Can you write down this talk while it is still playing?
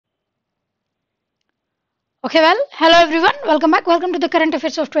Okay, well, hello everyone. Welcome back. Welcome to the current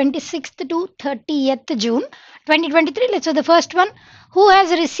affairs of 26th to 30th June 2023. Let's do the first one. Who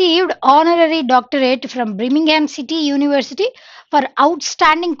has received honorary doctorate from Birmingham City University for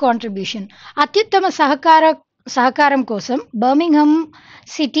outstanding contribution? అత్యుత్తమ సహకారం కోసం Birmingham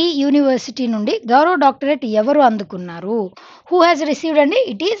city university నుండి గౌరవ doctorate ఎవరు అందుకున్నారు? Who has received అండి?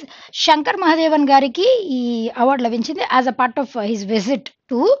 It is Shankar Mahadevan గారికి ఈ అవార్డు లభించింది as a part of his visit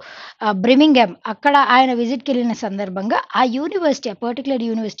to బ్రిమింగ్హామ్. అక్కడ ఆయన విజిట్కి వెళ్ళిన సందర్భంగా ఆ యూనివర్సిటీ, ఆ పర్టికులర్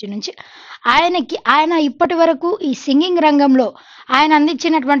యూనివర్సిటీ నుంచి ఆయన ఇప్పటి వరకు ఈ సింగింగ్ రంగంలో ఆయన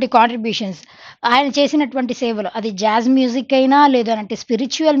అందించినటువంటి కాంట్రిబ్యూషన్స్, ఆయన చేసినటువంటి సేవలు, అది జాజ్ మ్యూజిక్ అయినా లేదంటే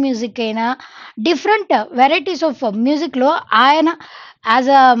స్పిరిచువల్ మ్యూజిక్ అయినా, డిఫరెంట్ వెరైటీస్ ఆఫ్ మ్యూజిక్లో ఆయన యాజ్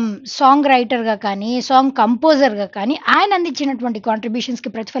అ సాంగ్ రైటర్గా కానీ సాంగ్ కంపోజర్గా కానీ ఆయన అందించినటువంటి కాంట్రిబ్యూషన్స్కి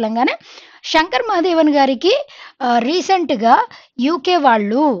ప్రతిఫలంగానే శంకర్ మహాదేవన్ గారికి రీసెంట్గా యూకే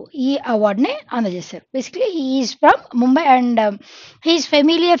వాళ్ళు ఈ అవార్డుని అందజేశారు. Basically he is from Mumbai and he is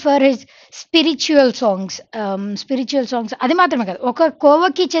familiar for his spiritual songs. అది మాత్రమే కాదు, ఒక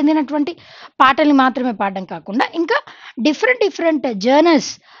కోవకి చెందినటువంటి పాటల్ని మాత్రమే పాడడం కాకుండా ఇంకా డిఫరెంట్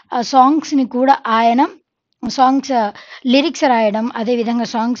జర్నల్స్ సాంగ్స్ని కూడా ఆయన లిరిక్స్ రాయడం, అదేవిధంగా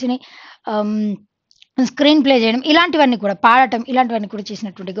సాంగ్స్ని స్క్రీన్ ప్లే చేయడం, ఇలాంటివన్నీ కూడా పాడటం, ఇలాంటివన్నీ కూడా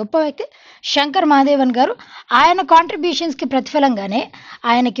చేసినటువంటి గొప్ప వ్యక్తి శంకర్ మహాదేవన్ గారు. ఆయన కాంట్రిబ్యూషన్స్కి ప్రతిఫలంగానే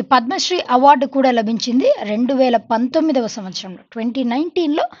ఆయనకి పద్మశ్రీ అవార్డు కూడా లభించింది 2019వ సంవత్సరంలో.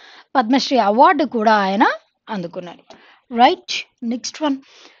 2019లో పద్మశ్రీ అవార్డు కూడా ఆయన అందుకున్నారు. Right, next one.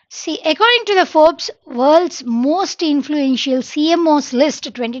 See, according to the Forbes World's Most Influential CMOs list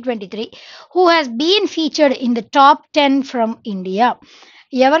 2023, who has been featured in the top 10 from India?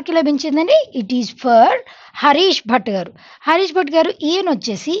 ఎవరికి లభించిందండి? It is for Harish Bhatt గారు. హరీష్ భట్ గారు ఈయన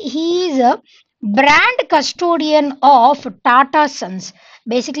వచ్చేసి he's brand custodian of Tata Sons.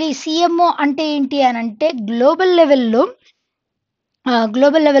 Basically CMO అంటే ఏంటి అని అంటే global లెవెల్లో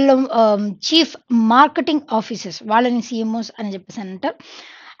చీఫ్ మార్కెటింగ్ ఆఫీసర్స్, వాళ్ళని సిఎంఓస్ అని చెప్పేసి అంటారు.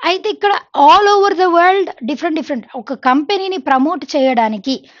 అయితే ఇక్కడ all over the world different ఒక కంపెనీని ప్రమోట్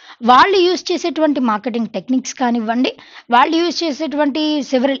చేయడానికి వాళ్ళు యూజ్ చేసేటువంటి మార్కెటింగ్ టెక్నిక్స్ కానివ్వండి, వాళ్ళు యూజ్ చేసేటువంటి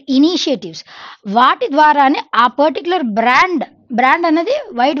సెవరల్ ఇనిషియేటివ్స్, వాటి ద్వారానే ఆ పర్టికులర్ బ్రాండ్ అనేది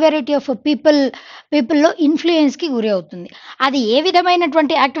వైడ్ వెరైటీ ఆఫ్ పీపుల్లో ఇన్ఫ్లుయెన్స్కి గురి అవుతుంది. అది ఏ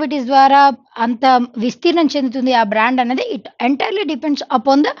విధమైనటువంటి యాక్టివిటీస్ ద్వారా అంత విస్తీర్ణం చెందుతుంది ఆ బ్రాండ్ అనేది, it entirely depends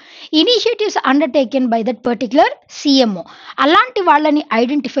upon the initiatives undertaken by that particular CMO. అలాంటి వాళ్ళని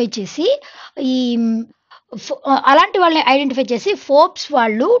ఐడెంటిఫై చేసి ఫోర్బ్స్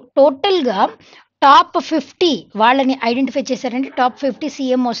వాళ్ళు టోటల్గా టాప్ 50 వాళ్ళని ఐడెంటిఫై చేశారంటే top 50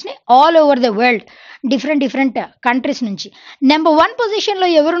 సిఎంఓస్ని all over the world different countries నుంచి. నెంబర్ 1 పొజిషన్లో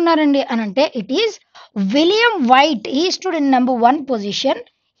ఎవరున్నారండి అని అంటే it is William white. He stood in number 1 position.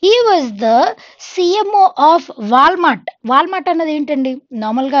 He was the CMO of Walmart అన్నది ఏంటండి?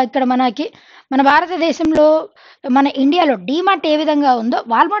 నార్మల్గా ఇక్కడ మన భారతదేశంలో, మన ఇండియాలో డీమార్ట్ ఏ విధంగా ఉందో,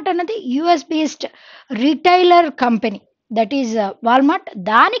 వాల్మార్ట్ అన్నది US based retailer company, that is Walmart.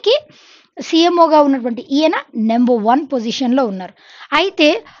 దానికి సిఎంఓగా ఉన్నటువంటి ఈయన నెంబర్ 1 పొజిషన్లో ఉన్నారు. అయితే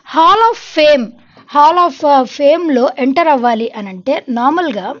హాల్ ఆఫ్ ఫేమ్లో ఎంటర్ అవ్వాలి అని అంటే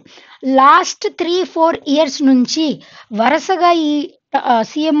నార్మల్గా లాస్ట్ 3-4 ఇయర్స్ నుంచి వరుసగా ఈ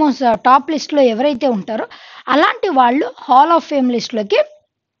సిఎంఓస్ టాప్ లిస్ట్లో ఎవరైతే ఉంటారో అలాంటి వాళ్ళు హాల్ ఆఫ్ ఫేమ్ లిస్ట్లోకి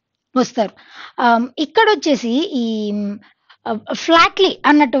వస్తారు. ఇక్కడ వచ్చేసి ఈ ఫ్లాట్లీ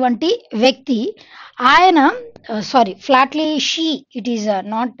అన్నటువంటి వ్యక్తి, ఆయన ఫ్లాట్లీ ఇట్ ఈస్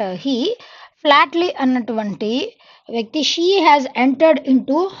నాట్ హీ, ఫ్లాట్లీ అన్నటువంటి వ్యక్తి, she has entered in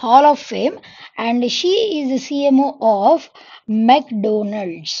to hall of fame and she is CMO of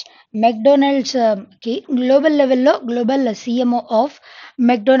మెక్డొనాల్డ్స్కి global లెవెల్లో గ్లోబల్ సిఎంఓ ఆఫ్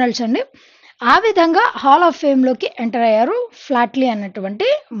మెక్డొనాల్డ్స్ అండి. ఆ విధంగా హాల్ ఆఫ్ ఫేమ్లోకి ఎంటర్ అయ్యారు ఫ్లాట్లీ అన్నటువంటి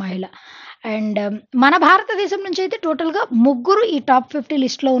మహిళ. అండ్ మన భారతదేశం నుంచి అయితే టోటల్గా 3 ఈ టాప్ 50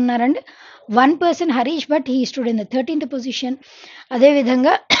 లిస్ట్లో ఉన్నారండి. 1 person Harish Bhatt, he stood in the 13th position.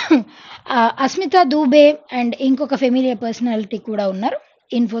 అదేవిధంగా అస్మితా దూబే అండ్ ఇంకొక ఫెమిలియర్ పర్సనాలిటీ కూడా ఉన్నారు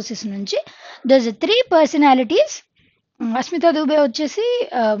ఇన్ఫోసిస్ నుంచి. Those 3 personalities. అస్మితా దూబే వచ్చేసి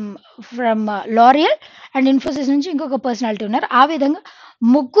ఫ్రమ్ లారియల్ అండ్ ఇన్ఫోసిస్ నుంచి ఇంకొక పర్సనాలిటీ ఉన్నారు. ఆ విధంగా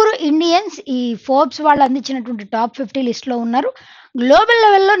 3 ఇండియన్స్ ఈ ఫోర్బ్స్ వాళ్ళు అందించినటువంటి టాప్ 50 లిస్ట్లో ఉన్నారు. గ్లోబల్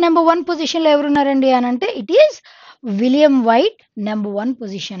లెవెల్లో నెంబర్ 1 పొజిషన్లో ఎవరున్నారండి అని అంటే it is William white number 1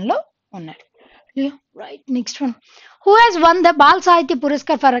 పొజిషన్లో ఉన్నారు. Right, next one. Who has one the ball సాహిత్య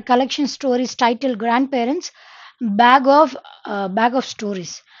పురస్కార్ for collection stories title grand parents bag of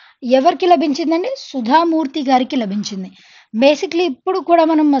stories? ఎవరికి లభించిందండి? సుధామూర్తి గారికి లభించింది. బేసిక్లీ ఇప్పుడు కూడా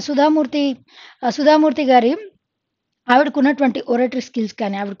మనం సుధామూర్తి గారి ఆవిడకున్నటువంటి ఒరేటరీ స్కిల్స్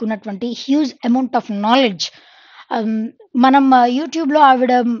కానీ, ఆవిడకున్నటువంటి హ్యూజ్ అమౌంట్ ఆఫ్ నాలెడ్జ్. మనం యూట్యూబ్‌లో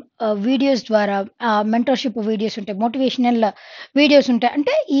ఆవిడ వీడియోస్ ద్వారా మెంటర్‌షిప్ వీడియోస్ ఉంటాయి. మోటివేషనల్ వీడియోస్ ఉంటాయి.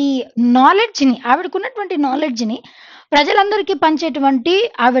 అంటే ఈ నాలెడ్జ్‌ని ఆవిడకున్నటువంటి నాలెడ్జ్‌ని ప్రజలందరికీ పంచేటువంటి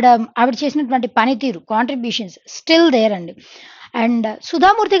ఆవిడ చేసినటువంటి పనితీరు, కాంట్రిబ్యూషన్స్ స్టిల్ దేర్ అండి. అండ్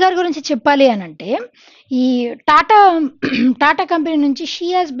సుధామూర్తి గారి గురించి చెప్పాలి అనంటే, ఈ టాటా టాటా కంపెనీ నుంచి she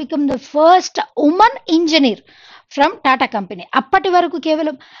has become the first woman engineer from Tata company. అప్పటి వరకు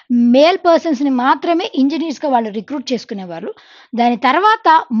కేవలం మేల్ పర్సన్స్‌ని మాత్రమే ఇంజినీర్స్‌గా వాళ్ళు రిక్రూట్ చేసుకునేవారు. దాని తర్వాత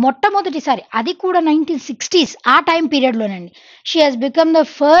మొట్టమొదటిసారి అది కూడా 1960s ఆ time పీరియడ్‌లోనండి. She has become the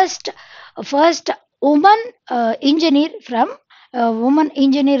first woman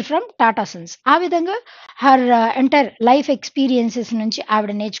engineer from Tata Sons. ఆ విధంగా హర్ ఎంటైర్ లైఫ్ ఎక్స్‌పీరియన్సెస్ నుంచి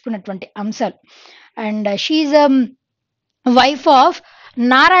ఆవిడ నేర్చుకున్నటువంటి అంశాలు. And she is wife of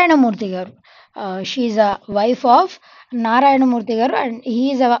Narayanamurthy గారు. She is a wife of Narayanamurthy గారు, and he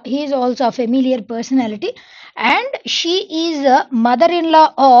is also a familiar personality. And she is mother in law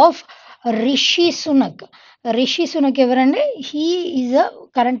of Rishi Sunak. Rishi Sunak ఎవరండి? He is a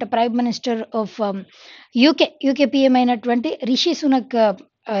current prime minister of UK PM అయినటువంటి రిషి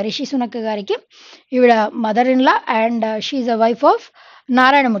సునక్ గారికి ఈవిడ mother in law. And she is a wife of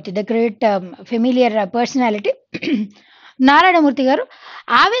Narayanamurthy, the great familiar personality Narayanamurthy గారు.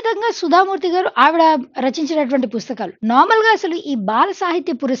 ఆ విధంగా సుధామూర్తి గారు ఆవిడ రచించినటువంటి పుస్తకాలు. నార్మల్‌గా అసలు ఈ బాల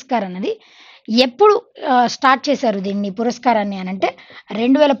సాహిత్య పురస్కార్ అన్నది ఎప్పుడు స్టార్ట్ చేశారు దీన్ని పురస్కారాన్ని అనంటే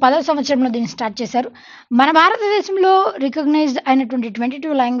 2010 సంవత్సరంలో దీన్ని స్టార్ట్ చేశారు. మన భారతదేశంలో రికగ్నైజ్డ్ అయినటువంటి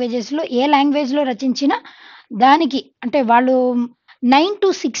 22 లాంగ్వేజెస్‌లో ఏ లాంగ్వేజ్‌లో రచించినా దానికి అంటే వాళ్ళు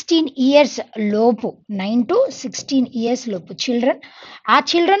 9-16 ఇయర్స్ లోపు 9-16 ఇయర్స్ లోపు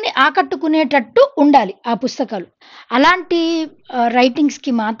చిల్డ్రన్ని ఆకట్టుకునేటట్టు ఉండాలి ఆ పుస్తకాలు. అలాంటి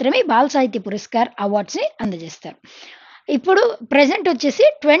రైటింగ్స్‌కి మాత్రమే బాల సాహిత్య పురస్కార్ అవార్డ్స్‌ని అందజేస్తారు. ఇప్పుడు ప్రెజెంట్ వచ్చేసి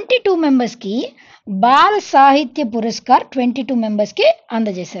 22 మెంబర్స్‌కి బాల సాహిత్య పురస్కార్ 22 మెంబర్స్‌కి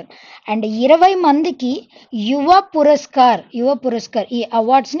అందజేశారు. అండ్ 20 మందికి యువ పురస్కార్ ఈ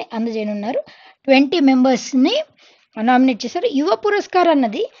అవార్డ్స్‌ని అందజేయనున్నారు. 20 మెంబర్స్‌ని నామినేట్ చేశారు. యువ పురస్కార్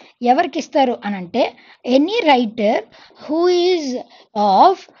అన్నది ఎవరికి ఇస్తారు అనంటే, any writer who is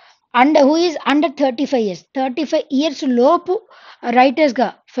under 35 years లోపు రైటర్స్‌గా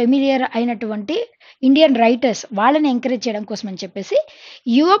ఫెమిలియర్ అయినటువంటి ఇండియన్ రైటర్స్ వాళ్ళని ఎంకరేజ్ చేయడం కోసం అని చెప్పేసి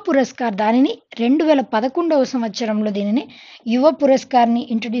యువ పురస్కార్ దానిని 2011వ సంవత్సరంలో దీనిని యువ పురస్కార్‌ని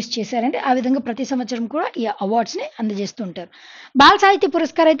ఇంట్రొడ్యూస్ చేశారండి. ఆ విధంగా ప్రతి సంవత్సరం కూడా ఈ అవార్డ్స్‌ని అందజేస్తూ ఉంటారు. బాల సాహిత్య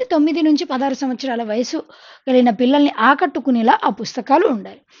పురస్కార్ అయితే 9-16 సంవత్సరాల వయసు కలిగిన పిల్లల్ని ఆకట్టుకునేలా ఆ పుస్తకాలు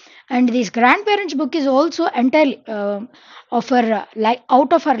ఉండాలి. And this grand parents book is also entirely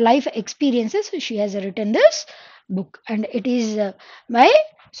out of her life experiences. She has written this book and it is by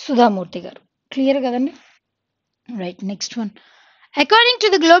Sudhamurthy garu. Clear kadandi? Right, next one. According to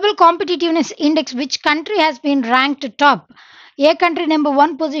the Global Competitiveness Index, which country has been ranked top? A country number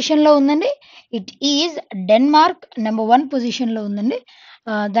 1 పొజిషన్లో ఉందండి? It is Denmark number 1 పొజిషన్లో ఉందండి.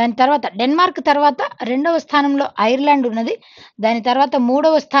 దాని తర్వాత Denmark తర్వాత 2వ స్థానంలో Ireland ఉన్నది. దాని తర్వాత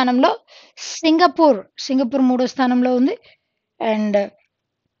 3వ స్థానంలో సింగపూర్ 3వ స్థానంలో ఉంది. అండ్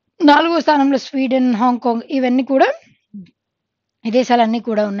 4వ స్థానంలో స్వీడన్, హాంకాంగ్ ఇవన్నీ కూడా ఈ దేశాలన్నీ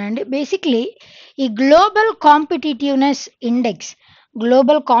కూడా ఉన్నాయండి. బేసిక్లీ ఈ గ్లోబల్ కాంపిటీటివ్నెస్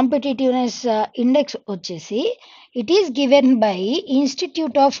ఇండెక్స్ వచ్చేసి it is given by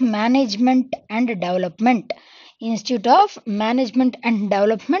institute of management and development.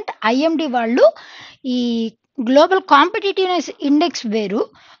 IMD వాళ్ళు ఈ గ్లోబల్ కాంపిటీటివ్నెస్ ఇండెక్స్ వేరు,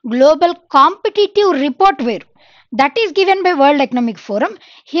 గ్లోబల్ కాంపిటీటివ్ రిపోర్ట్ వేరు. That is given by World Economic Forum.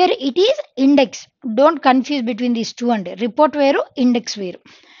 Here it is index. Don't confuse between these two and report వేరు, index వేరు.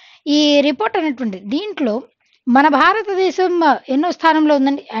 ఈ report అనేటువంటి దీంట్లో మన భారతదేశం ఎన్నో స్థానంలో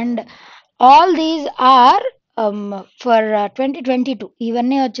ఉందండి. And all these are for 2022.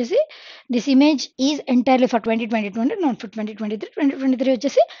 ఇవన్నీ వచ్చేసి this image is entirely for 2022 అండి, నాట్ ఫర్ 2023. 2023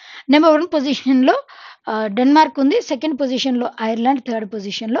 వచ్చేసి నెంబర్ 1 పొజిషన్లో డెన్మార్క్ ఉంది, 2nd పొజిషన్లో ఐర్లాండ్, 3rd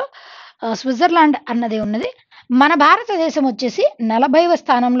పొజిషన్లో స్విట్జర్లాండ్ అన్నది ఉన్నది. మన భారతదేశం వచ్చేసి 40వ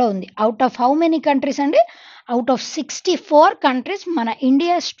స్థానంలో ఉంది. Out of how many countries అండి? అవుట్ ఆఫ్ 64 కంట్రీస్ మన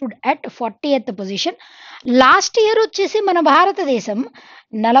India stood at 40th position. Last year వచ్చేసి మన భారతదేశం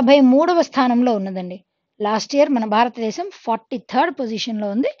 43వ స్థానంలో ఉన్నదండి. లాస్ట్ ఇయర్ మన భారతదేశం 43rd పొజిషన్లో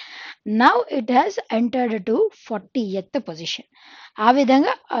ఉంది. Now it has entered to 40th position. ఆ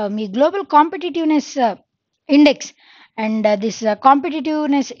విధంగా మీ global competitiveness index and this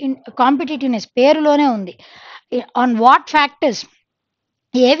competitiveness పేరులోనే ఉంది. ఆన్ వాట్ ఫ్యాక్టర్స్,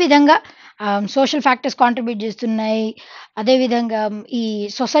 ఏ విధంగా సోషల్ ఫ్యాక్టర్స్ కాంట్రిబ్యూట్ చేస్తున్నాయి. అదేవిధంగా ఈ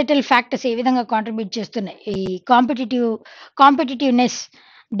సొసైటల్ ఫ్యాక్టర్స్ ఏ విధంగా కాంట్రిబ్యూట్ చేస్తున్నాయి, ఈ కాంపిటిటివ్నెస్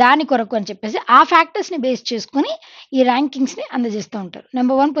దాని కొరకు అని చెప్పేసి ఆ ఫ్యాక్టర్స్ని బేస్ చేసుకొని ఈ ర్యాంకింగ్స్ని అందజేస్తూ ఉంటారు.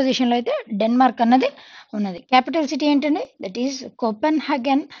 నెంబర్ 1 పొజిషన్లో అయితే డెన్మార్క్ అన్నది ఉన్నది. క్యాపిటల్ సిటీ ఏంటండి, that is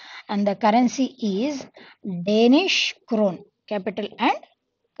Copenhagen and the currency is Danish crown. Capital and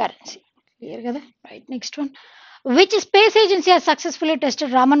currency clear కదా. Right, next one. Which space agency has successfully tested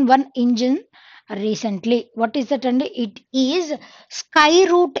Raman 1 engine recently? What is that అండి? It is sky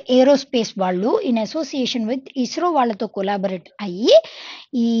route aerospace వాళ్ళు in association with ISRO వాళ్ళతో collaborate అయ్యి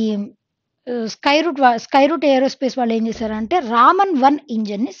ఈ sky route aerospace వాళ్ళు ఏం చేశారంటే రామన్ 1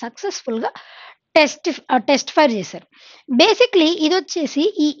 ఇంజన్ని సక్సెస్ఫుల్గా టెస్ట్ ఫైర్ చేశారు. బేసిక్లీ ఇది వచ్చేసి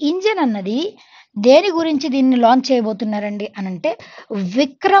ఈ ఇంజన్ అన్నది దేని గురించి దీన్ని లాంచ్ చేయబోతున్నారండి అనంటే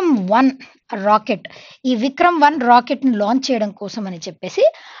విక్రమ్ 1 రాకెట్. ఈ విక్రమ్ 1 రాకెట్ని లాంచ్ చేయడం కోసం అని చెప్పేసి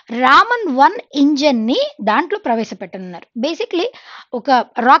రామన్ 1 ఇంజన్ని దాంట్లో ప్రవేశపెట్టనున్నారు. బేసిక్లీ ఒక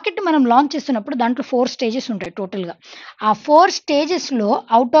రాకెట్ మనం లాంచ్ చేస్తున్నప్పుడు దాంట్లో 4 స్టేజెస్ ఉంటాయి టోటల్గా. ఆ 4 స్టేజెస్లో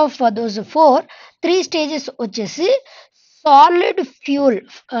అవుట్ ఆఫ్ దోస్ 3 స్టేజెస్ వచ్చేసి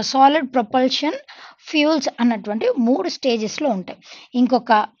సాలిడ్ ప్రొపల్షన్ ఫ్యూల్స్ అన్నటువంటి 3 స్టేజెస్లో ఉంటాయి.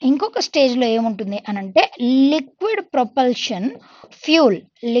 ఇంకొక స్టేజ్లో ఏముంటుంది అనంటే లిక్విడ్ ప్రొపల్షన్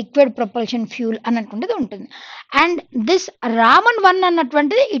ఫ్యూల్ అన్నటువంటిది ఉంటుంది. అండ్ దిస్ రామన్ 1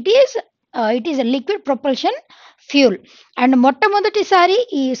 అన్నటువంటిది it is liquid propulsion fuel. And మొట్టమొదటిసారి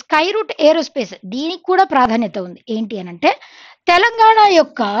ఈ స్కై రూట్ ఏరోస్పేస్ దీనికి కూడా ప్రాధాన్యత ఉంది. ఏంటి అనంటే తెలంగాణ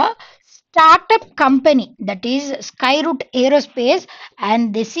యొక్క startup company that is sky route aerospace and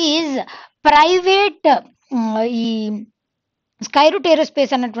this is private. ఈ స్కై రూట్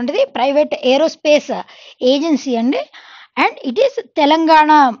ఏరోస్పేస్ అన్నటువంటిది ప్రైవేట్ ఏరోస్పేస్ ఏజెన్సీ అండి. అండ్ ఇట్ ఈస్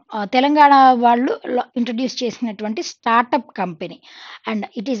తెలంగాణ వాళ్ళు ఇంట్రడ్యూస్ చేసినటువంటి startup company. And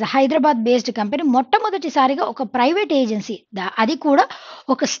it is Hyderabad based company. మొట్టమొదటిసారిగా ఒక ప్రైవేట్ ఏజెన్సీ అది కూడా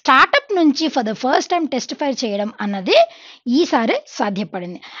ఒక స్టార్టప్ నుంచి for the first time test fire చేయడం అన్నది ఈసారి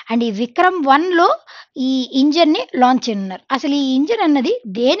సాధ్యపడింది. అండ్ ఈ విక్రమ్ 1లో ఈ ఇంజన్ని లాంచ్ చేయనున్నారు. అసలు ఈ ఇంజన్ అన్నది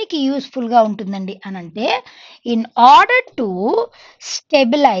దేనికి యూస్ఫుల్గా ఉంటుందండి అనంటే in order to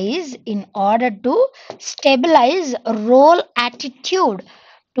stabilise role attitude.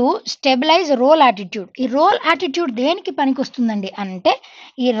 ఈ రోల్ యాటిట్యూడ్ దేనికి పనికొస్తుందండి అంటే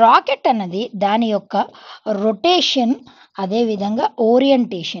ఈ రాకెట్ అన్నది దాని యొక్క రొటేషన్ అదేవిధంగా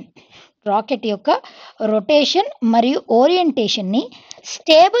రాకెట్ యొక్క రొటేషన్ మరియు ఓరియంటేషన్ని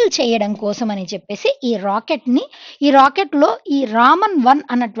స్టేబుల్ చేయడం కోసం అని చెప్పేసి ఈ రాకెట్లో ఈ రామన్ 1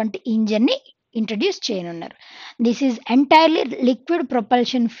 అన్నటువంటి ఇంజన్ని ఇంట్రడ్యూస్ చేయనున్నారు. This is entirely liquid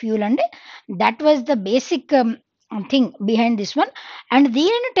propulsion fuel అండి. That was the basic thing behind this one. And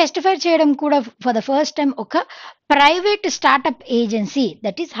దీనిని టెస్టిఫై చేయడం కూడా ఫర్ ద ఫస్ట్ టైం ఒక private startup agency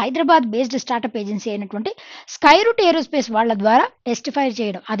that is Hyderabad based startup agency అయినటువంటి స్కై రూట్ ఏరోస్పేస్ వాళ్ళ ద్వారా testify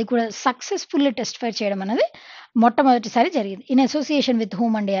చేయడం, అది కూడా సక్సెస్ఫుల్లీ టెస్టిఫై చేయడం అనేది మొట్టమొదటిసారి జరిగింది. ఇన్ అసోసియేషన్ విత్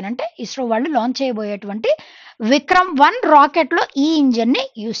హూమ్ అండి అని అంటే ఇస్రో వాళ్ళు లాంచ్ చేయబోయేటువంటి విక్రమ్ 1 రాకెట్లో ఈ ఇంజన్ని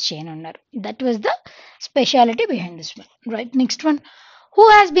యూస్ చేయనున్నారు. That was the speciality behind this one. Right, next one. Who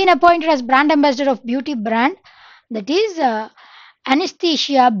has been appointed as brand ambassador of beauty brand that is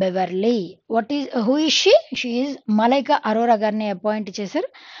anaesthesia Beverly. Who is she? She is Malaika Arora గారిని appoint చేశారు.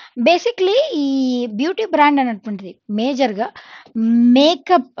 Basically ఈ beauty brand అనేటువంటిది మేజర్గా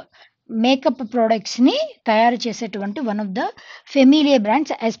makeup ప్రోడక్ట్స్ని తయారు చేసేటువంటి one of the familiar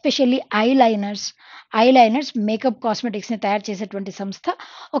brands, especially eyeliners makeup కాస్మెటిక్స్ని తయారు చేసేటువంటి సంస్థ.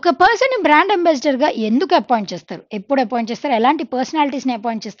 ఒక పర్సన్ని బ్రాండ్ అంబాసిడర్గా ఎందుకు అపాయింట్ చేస్తారు, ఎప్పుడు అపాయింట్ చేస్తారు, ఎలాంటి పర్సనాలిటీస్ని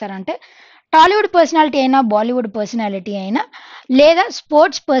అపాయింట్ చేస్తారంటే టాలీవుడ్ పర్సనాలిటీ అయినా, బాలీవుడ్ పర్సనాలిటీ అయినా, లేదా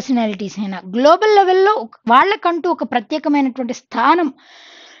స్పోర్ట్స్ పర్సనాలిటీస్ అయినా గ్లోబల్ లెవెల్లో వాళ్ళకంటూ ఒక ప్రత్యేకమైనటువంటి స్థానం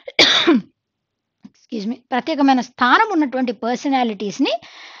ఉన్నటువంటి పర్సనాలిటీస్ని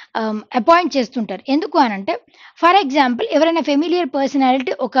అపాయింట్ చేస్తుంటారు. ఎందుకు అనంటే ఫర్ ఎగ్జాంపుల్ ఎవరైనా ఫెమిలియర్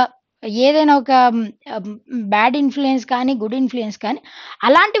పర్సనాలిటీ ఏదైనా ఒక బ్యాడ్ ఇన్ఫ్లుయెన్స్ కానీ గుడ్ ఇన్ఫ్లుయెన్స్ కానీ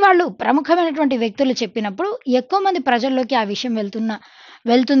అలాంటి వాళ్ళు ప్రముఖమైనటువంటి వ్యక్తులు చెప్పినప్పుడు ఎక్కువ మంది ప్రజల్లోకి ఆ విషయం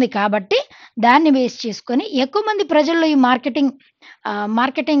వెళ్తుంది కాబట్టి దాన్ని బేస్ చేసుకొని ఎక్కువ మంది ప్రజల్లో ఈ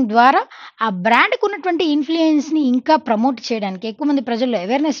మార్కెటింగ్ ద్వారా ఆ బ్రాండ్కు ఉన్నటువంటి ఇన్ఫ్లుయెన్స్ని ఇంకా ప్రమోట్ చేయడానికి, ఎక్కువ మంది ప్రజల్లో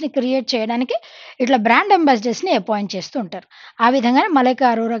అవేర్నెస్ని క్రియేట్ చేయడానికి ఇట్లా బ్రాండ్ అంబాసిడర్స్ని అపాయింట్ చేస్తూ ఉంటారు. ఆ విధంగానే మలైకా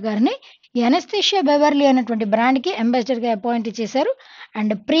అరోరా గారిని అనస్థీషియా బెవర్లీ అనేటువంటి బ్రాండ్కి అంబాసిడర్గా అపాయింట్ చేశారు.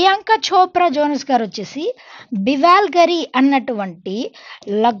 అండ్ ప్రియాంక చోప్రా జోనస్ గారు వచ్చేసి బివాల్గరీ అన్నటువంటి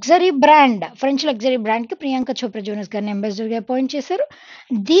French luxury బ్రాండ్కి Priyanka Chopra Jonas గారిని అంబాసిడర్గా అపాయింట్ చేశారు.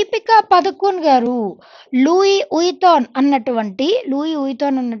 దీపికా పదుకోన్ గారు లూయి ఉయితాన్ అన్నటువంటి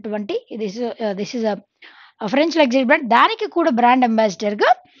this is French luxury brand, దానికి కూడా బ్రాండ్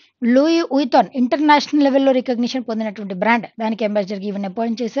అంబాసిడర్గా లూయి ఉయితాన్ ఇంటర్నేషనల్ లెవెల్లో రికగ్నిషన్ పొందినటువంటి బ్రాండ్, దానికి అంబాసిడర్గా ఈవెన్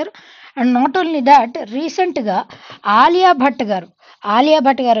అపాయింట్ చేశారు. అండ్ నాట్ ఓన్లీ దాట్, రీసెంట్గా ఆలియా భట్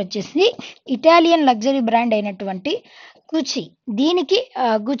గారు వచ్చేసి ఇటాలియన్ లగ్జరీ బ్రాండ్ అయినటువంటి గుచి, దీనికి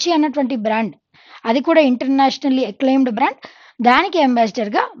గుచి అన్నటువంటి బ్రాండ్, అది కూడా ఇంటర్నేషనల్లీ అక్లైమ్డ్ బ్రాండ్, దానికి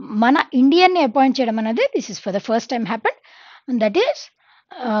అంబాసిడర్గా మన ఇండియన్ని అపాయింట్ చేయడం అనేది this is for the first time happened, that is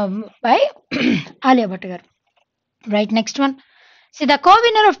by Alia Bhatt గారు. Right, next one. See, the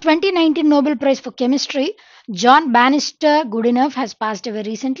co-winner of 2019 Nobel Prize for Chemistry, John Bannister Goodenough, has passed away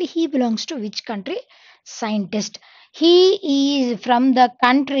recently. He belongs to which country? Scientist. He is from the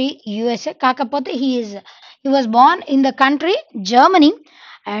country USA. కాకపోతే he was born in the country Germany.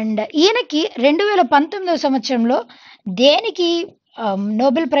 And ఈయనకి 2019 సంవత్సరంలో దేనికి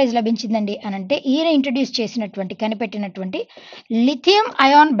Nobel prize లభించిందండి అని అంటే, ఈయన introduce చేసినటువంటి, కనిపెట్టినటువంటి lithium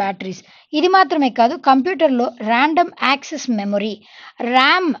ion batteries. ఇది మాత్రమే కాదు, కంప్యూటర్లో ర్యాండమ్ యాక్సెస్ మెమొరీ,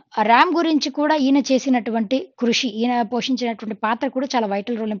 ర్యామ్ గురించి కూడా ఈయన చేసినటువంటి కృషి, ఈయన పోషించినటువంటి పాత్ర కూడా చాలా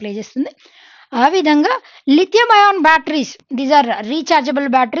వైటల్ రోల్ని ప్లే చేస్తుంది. ఆ విధంగా lithium ion batteries, these are rechargeable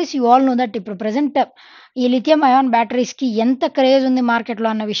batteries. You all know that ఇప్పుడు ప్రజెంట్ ఈ లిథియం అయాన్ బ్యాటరీస్కి ఎంత క్రేజ్ ఉంది మార్కెట్లో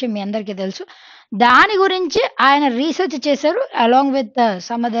అన్న విషయం మీ అందరికీ తెలుసు. దాని గురించి ఆయన రీసెర్చ్ చేశారు along with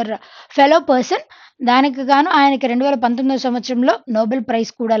some other fellow person. దానికి గాను ఆయనకి 2019 సంవత్సరంలో నోబెల్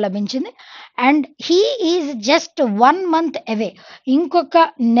ప్రైజ్ కూడా లభించింది. And he is just 1 month అవే. ఇంకొక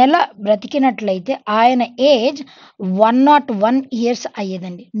నెల బ్రతికినట్లయితే ఆయన ఏజ్ 101 years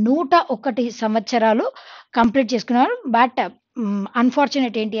అయ్యేదండి. 101 సంవత్సరాలు కంప్లీట్ చేసుకున్నారు. బట్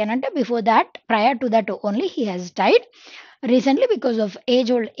అన్ఫార్చునేట్ ఏంటి అని అంటే, before that, prior to that only he has died recently because of age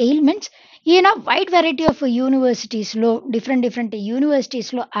old ailments. ఈయన వైడ్ వెరైటీ ఆఫ్ యూనివర్సిటీస్లో, డిఫరెంట్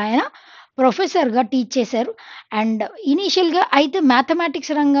యూనివర్సిటీస్లో ఆయన ప్రొఫెసర్గా టీచ్ చేశారు. అండ్ ఇనీషియల్గా అయితే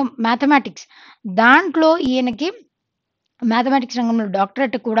మ్యాథమెటిక్స్ దాంట్లో ఈయనకి మ్యాథమెటిక్స్ రంగంలో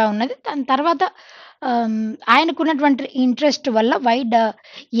డాక్టరేట్ కూడా ఉన్నది. దాని తర్వాత ఆయనకున్నటువంటి ఇంట్రెస్ట్ వల్ల వైడ్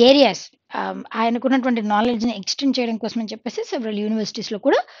ఏరియాస్, ఆయనకున్నటువంటి నాలెడ్జ్ని ఎక్స్టెండ్ చేయడం కోసం అని చెప్పేసి సెవరల్ యూనివర్సిటీస్లో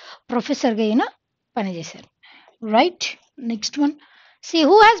కూడా ప్రొఫెసర్గా ఈయన పనిచేశారు. Right, next one. See,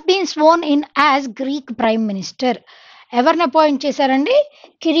 who has been sworn in as Greek Prime Minister? ఎవరిని అపాయింట్ చేశారండి?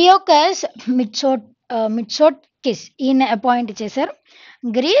 కిరియోకస్ మిట్సోటికిస్ ఈయన అపాయింట్ చేశారు.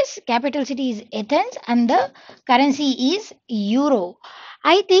 Grace capital city is Athens and the currency is euro.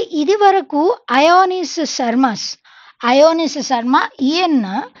 అయితే ఇది వరకు అయోనిస్ శర్మ ఈయన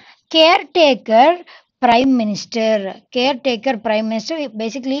care taker prime minister.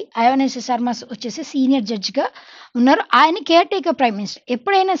 Basically అయోనిస్ Sharma వచ్చేసి సీనియర్ జడ్జిగా ఉన్నారు. ఆయన కేర్ టేకర్ ప్రైమ్ మినిస్టర్.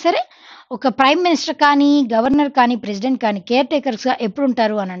 ఎప్పుడైనా సరే ఒక ప్రైమ్ మినిస్టర్ కానీ, గవర్నర్ కానీ, ప్రెసిడెంట్ కానీ కేర్ టేకర్స్గా ఎప్పుడు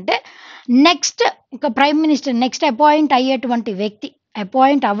ఉంటారు అని అంటే, నెక్స్ట్ ఒక ప్రైమ్ మినిస్టర్ నెక్స్ట్ అపాయింట్ అయ్యేటువంటి వ్యక్తి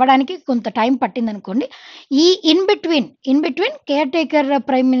అపాయింట్ అవ్వడానికి కొంత టైం పట్టింది అనుకోండి, ఈ in between care taker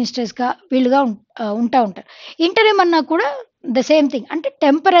prime మినిస్టర్స్గా వీళ్ళుగా ఉంటారు. ఇంటరిమ్ అన్నా కూడా ద సేమ్ థింగ్, అంటే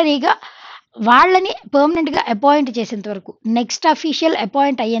టెంపరీగా వాళ్ళని పర్మనెంట్గా అపాయింట్ చేసేంత వరకు, నెక్స్ట్ అఫీషియల్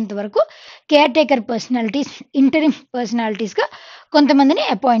అపాయింట్ అయ్యేంత వరకు కేర్ టేకర్ పర్సనాలిటీస్, ఇంటరిమ్ పర్సనాలిటీస్గా కొంతమందిని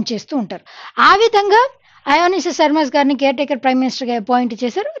అపాయింట్ చేస్తూ ఉంటారు. ఆ విధంగా అయోనిస్ శర్మస్ గారిని కేర్ టేకర్ ప్రైమ్ మినిస్టర్గా అపాయింట్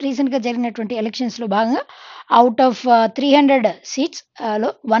చేశారు. రీసెంట్గా జరిగినటువంటి ఎలక్షన్స్లో భాగంగా అవుట్ ఆఫ్ 300 సీట్స్లో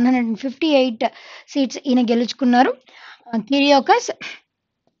 158 సీట్స్ ఈయన గెలుచుకున్నారు కిరియోకస్.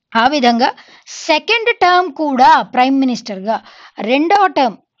 ఆ విధంగా సెకండ్ టర్మ్ కూడా ప్రైమ్ మినిస్టర్గా, రెండవ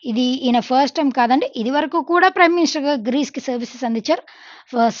టర్మ్, ఇది ఈయన ఫస్ట్ టైం కాదండి, ఇది వరకు కూడా ప్రైమ్ మినిస్టర్గా గ్రీస్కి సర్వీసెస్ అందించారు.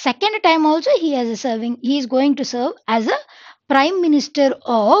 Second time also he's going to serve as a prime minister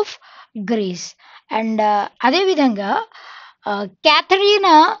of grace. And అదేవిధంగా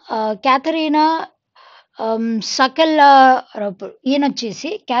క్యాథరీనా సకల్ ఈయన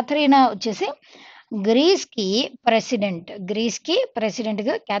వచ్చేసి గ్రీస్కి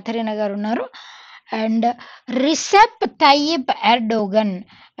ప్రెసిడెంట్గా క్యాథరీనా గారు ఉన్నారు. అండ్ రిసెప్ తయ్యిప్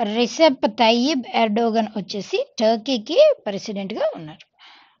ఎర్డోగన్ వచ్చేసి టర్కీకి ప్రెసిడెంట్గా ఉన్నారు.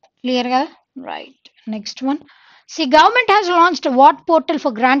 క్లియర్గా? Right, next one. See, government has launched what portal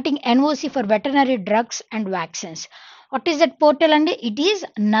for granting NOC for veterinary drugs and vaccines? What is that portal అండి? It is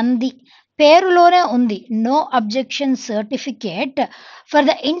Nandi. పేరులోనే ఉంది, no objection certificate for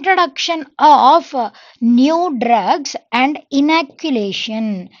the introduction of new drugs and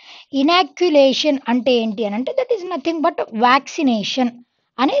inoculation అంటే ఏంటి అని అంటే, that is nothing but vaccination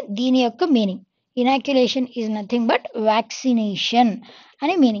అని దీని యొక్క meaning. Inoculation is nothing but vaccination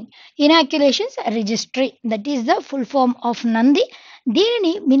అని meaning. ఇనాక్యులేషన్స్ registry, that is the full form of Nandi.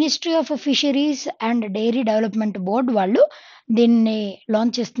 దీనిని ministry of fisheries and dairy development board వాళ్ళు దీన్ని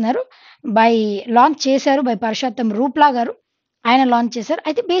లాంచ్ చేశారు బై పరుషోత్తం రూప్లా గారు. ఆయన లాంచ్ చేశారు.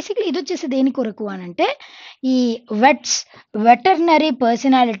 అయితే బేసిక్‌లీ ఇదొచ్చేసి దేని కొరకు అనంటే, ఈ వెట్స్ వెటర్నరీ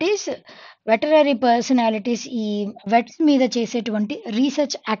పర్సనాలిటీస్ వెటరరీ పర్సనాలిటీస్ ఈ వెట్స్ మీద చేసేటువంటి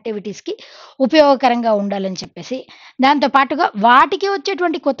రీసెర్చ్ యాక్టివిటీస్‌కి ఉపయోగకరంగా ఉండాలని చెప్పేసి, దాంతో పాటుగా వాటికి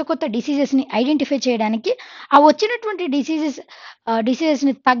వచ్చేటువంటి కొత్త కొత్త డిసీజెస్‌ని ఐడెంటిఫై చేయడానికి, ఆ వచ్చినటువంటి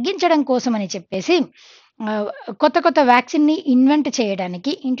డిసీజెస్‌ని తగ్గించడం కోసమని చెప్పేసి ఆహ్, కొత్త కొత్త వ్యాక్సిన్‌ని ఇన్వెంట్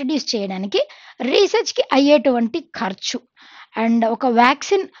చేయడానికి, ఇంట్రొడ్యూస్ చేయడానికి రీసెర్చ్‌కి అయ్యేటువంటి ఖర్చు. అండ్ ఒక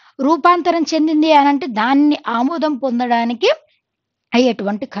వ్యాక్సిన్ రూపాంతరం చెందింది అనంటే దాన్ని ఆమోదం పొందడానికి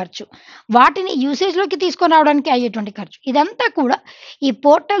అయ్యేటువంటి ఖర్చు. వాటిని యూసేజ్‌లోకి తీసుకొని రావడానికి అయ్యేటువంటి ఖర్చు. ఇదంతా కూడా ఈ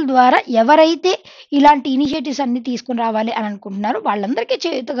పోర్టల్ ద్వారా ఎవరైతే ఇలాంటి ఇనిషియేటివ్స్ అన్నీ తీసుకొని రావాలి అని అనుకుంటున్నారో వాళ్ళందరికీ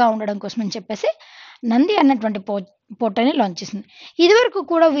చేయూతగా ఉండడం కోసం అని చెప్పేసి నంది అన్నటువంటి పోర్టల్‌ని లాంచ్ చేసింది. ఇదివరకు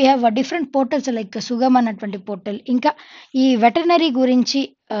కూడా we have different portals like Sugam అన్నటువంటి పోర్టల్. ఇంకా ఈ వెటర్నరీ గురించి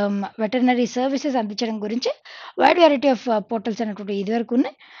వెటర్నరీ సర్వీసెస్ అందించడం గురించి వైడ్ వెరైటీ ఆఫ్ పోర్టల్స్ అనేటువంటివి ఇదివరకు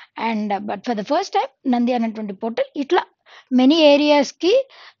ఉన్నాయి. And but for the first time Nandi అన్నటువంటి పోర్టల్ ఇట్లా మెనీ ఏరియాస్‌కి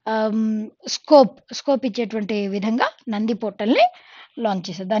ఆహ్, స్కోప్ ఇచ్చేటువంటి విధంగా నంది పోర్టల్‌ని లాంచ్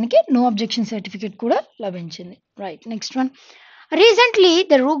చేశారు. దానికి నో అబ్జెక్షన్ సర్టిఫికేట్ కూడా లభించింది. Right. Next one. Recently,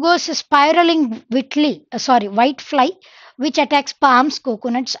 the Rugose spiraling white fly, which attacks palms,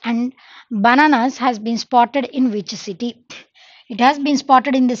 coconuts, and bananas, has been spotted in which city? It has been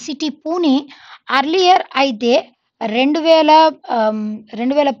spotted in the city Pune. Earlier, అయితే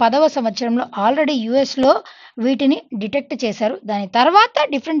 2010వ సంవత్సరంలో already యూఎస్లో వీటిని detect చేశారు. దాని తర్వాత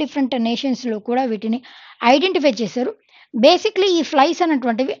different నేషన్స్లో కూడా వీటిని identify చేశారు. బేసిక్లీ ఈ ఫ్లైస్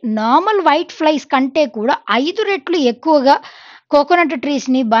అన్నటువంటివి నార్మల్ వైట్ ఫ్లైస్ కంటే కూడా 5 రెట్లు ఎక్కువగా కోకోనట్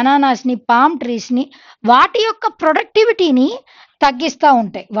ట్రీస్ని, బనానాస్ని, పామ్ ట్రీస్ని వాటి యొక్క ప్రొడక్టివిటీని తగ్గిస్తూ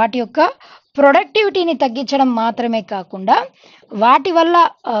ఉంటాయి. వాటి యొక్క ప్రొడక్టివిటీని తగ్గించడం మాత్రమే కాకుండా వాటి వల్ల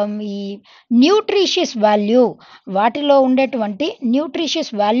ఈ న్యూట్రిషియస్ వాల్యూ వాటిలో ఉండేటువంటి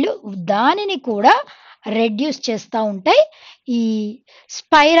న్యూట్రిషియస్ వాల్యూ దానిని కూడా రెడ్యూస్ చేస్తూ ఉంటాయి. ఈ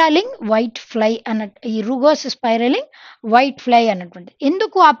స్పైరాలింగ్ వైట్ ఫ్లై ఈ రుగోస్ స్పైరలింగ్ వైట్ ఫ్లై అన్నటువంటి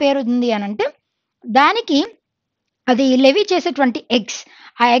ఎందుకు ఆ పేరు ఉంది అనంటే దానికి అది లెవి చేసేటువంటి ఎగ్స్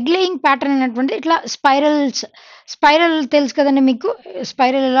ఆ ఎగ్ లేయింగ్ ప్యాటర్న్ అనేటువంటిది ఇట్లా స్పైరల్ తెలుసు కదండి మీకు.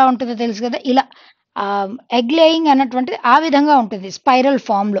 స్పైరల్ ఎలా ఉంటుందో తెలుసు కదా. ఇలా ఎగ్ లేయింగ్ అన్నటువంటిది ఆ విధంగా ఉంటుంది స్పైరల్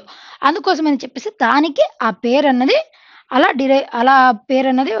ఫామ్లో. అందుకోసం అని చెప్పేసి దానికి ఆ పేరు అన్నది అలా పేరు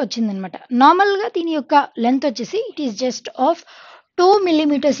అన్నది వచ్చిందనమాట. నార్మల్గా దీని యొక్క లెంత్ వచ్చేసి it is just of 2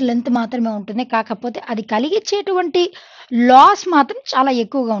 millimetres length మాత్రమే ఉంటుంది. కాకపోతే అది కలిగించేటువంటి లాస్ మాత్రం చాలా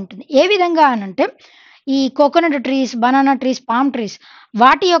ఎక్కువగా ఉంటుంది. ఏ విధంగా అనంటే ఈ coconut trees, banana trees, palm trees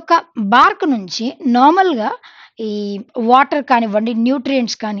వాటి యొక్క బార్క్ నుంచి నార్మల్గా ఈ వాటర్ కానివ్వండి,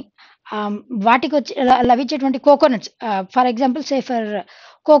 న్యూట్రియంట్స్ కానీ వాటికి వచ్చి లభించేటువంటి coconuts for example for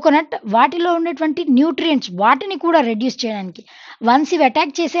coconut వాటిలో ఉండేటువంటి న్యూట్రియంట్స్ వాటిని కూడా రెడ్యూస్ చేయడానికి వన్స్ ఇవి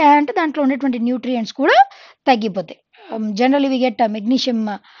అటాక్ చేసేయాలంటే దాంట్లో ఉండేటువంటి న్యూట్రియంట్స్ కూడా తగ్గిపోతాయి. Generally we get magnesium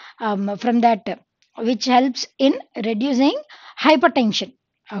from that which helps in reducing hyper tension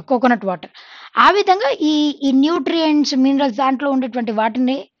coconut water. ఆ విధంగా ఈ న్యూట్రియంట్స్, మినరల్స్ దాంట్లో ఉండేటువంటి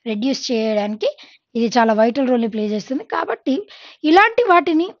వాటిని రెడ్యూస్ చేయడానికి ఇది చాలా వైటల్ రోల్‌ని ప్లే చేస్తుంది. కాబట్టి ఇలాంటి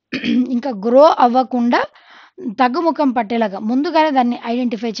వాటిని ఇంకా గ్రో అవ్వకుండా తగ్గుముఖం పట్టేలాగా ముందుగానే దాన్ని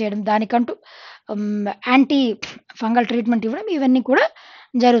ఐడెంటిఫై చేయడం, దానికంటూ యాంటీ ఫంగల్ ట్రీట్మెంట్ ఇవ్వడం ఇవన్నీ కూడా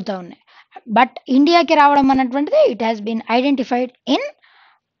జరుగుతూ ఉన్నాయి. బట్ ఇండియాకి రావడం అన్నటువంటిది it has been identified in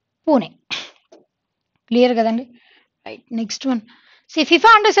Pune. Clear కదండి. Right. Next one. See, FIFA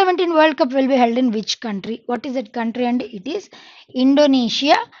Under-17 World Cup will be held in which country? What is that country? And it is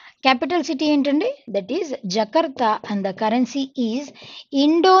Indonesia. Capital city ఏంటండి? That is Jakarta and the currency is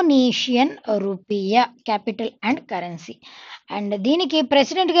Indonesian rupiah. Capital and currency. And దీనికి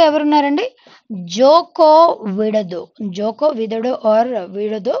ప్రెసిడెంట్గా ఎవరున్నారండి? Djoko Widodo are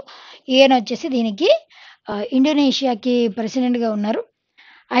విడోదో. ఈయన వచ్చేసి దీనికి ఇండోనేషియాకి ప్రెసిడెంట్గా ఉన్నారు.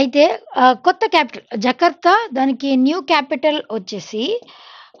 అయితే కొత్త క్యాపిటల్ జకర్తా, దానికి న్యూ క్యాపిటల్ వచ్చేసి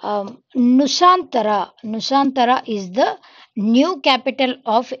నుసాంతరా is the new capital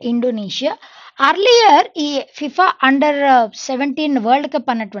of Indonesia. Earlier ఈ ఫిఫా Under-17 వరల్డ్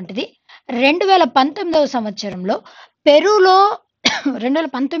కప్ అన్నటువంటిది 2019వ సంవత్సరంలో పెరూలో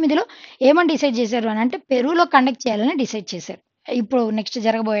 2019లో ఏమని డిసైడ్ చేశారు అని అంటే పెరూలో కండక్ట్ చేయాలని డిసైడ్ చేశారు. ఇప్పుడు నెక్స్ట్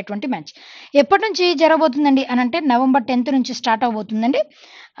జరగబోయేటువంటి మ్యాచ్ ఎప్పటి నుంచి జరగబోతుందండి అని అంటే November 10th నుంచి స్టార్ట్ అవబోతుందండి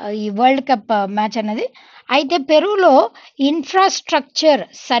ఈ వరల్డ్ కప్ మ్యాచ్ అన్నది. అయితే పెరూలో ఇన్ఫ్రాస్ట్రక్చర్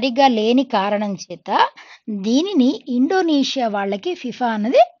సరిగా లేని కారణం చేత దీనిని ఇండోనేషియా వాళ్ళకి ఫిఫా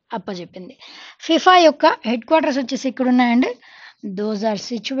అన్నది అప్పచెప్పింది. ఫిఫా యొక్క హెడ్ క్వార్టర్స్ వచ్చేసి ఇక్కడ ఉన్నాయండి. Those are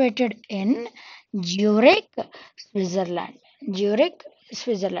situated in Zurich, Switzerland.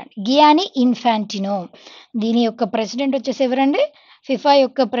 Switzerland. Giani Infantino, దీని యొక్క ప్రెసిడెంట్ వచ్చేసి ఎవరండి? ఫిఫా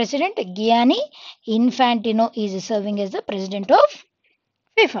యొక్క president Giani Infantino is serving yes the president of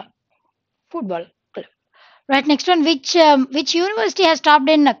FIFA football club. Right, next one. Which university has topped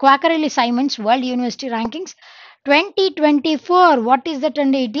in Quackerly Simon's World University Rankings 2024? What is that?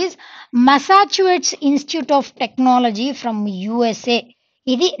 And it is Massachusetts Institute of Technology from USA.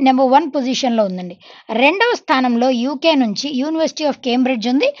 ఇది number 1 పొజిషన్లో ఉందండి. రెండవ స్థానంలో UK నుంచి university of Cambridge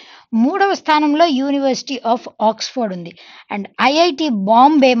ఉంది. మూడవ స్థానంలో university of Oxford ఉంది. అండ్ ఐఐటి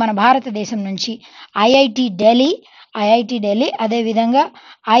బాంబే మన భారతదేశం నుంచి, ఐఐటి ఢిల్లీ, అదేవిధంగా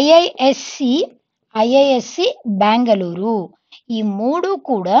ఐఐఎస్సి బెంగళూరు, ఈ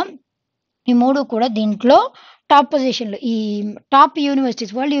మూడు కూడా దీంట్లో టాప్ పొజిషన్లో, ఈ టాప్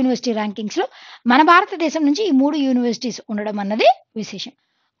యూనివర్సిటీస్ వరల్డ్ యూనివర్సిటీ ర్యాంకింగ్స్లో మన భారతదేశం నుంచి ఈ 3 యూనివర్సిటీస్ ఉండడం అన్నది విశేషం.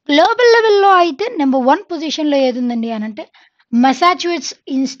 గ్లోబల్ లెవెల్లో అయితే నెంబర్ 1 పొజిషన్లో ఏది ఉందండి అని అంటే మసాచ్యూసెట్స్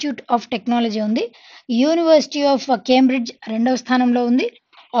ఇన్స్టిట్యూట్ ఆఫ్ టెక్నాలజీ ఉంది. యూనివర్సిటీ ఆఫ్ కేంబ్రిడ్జ్ రెండవ స్థానంలో ఉంది.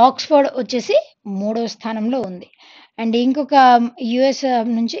 ఆక్స్ఫర్డ్ వచ్చేసి మూడవ స్థానంలో ఉంది. అండ్ ఇంకొక యుఎస్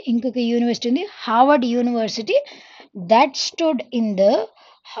నుంచి ఇంకొక యూనివర్సిటీ ఉంది, Harvard university, that stood in the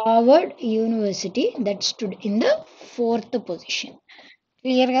 4th position.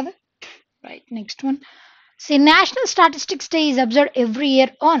 Clear కదా? Right, next one. See, National Statistics Day is observed every year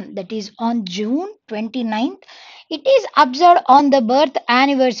that is on June 29th. It is observed on the birth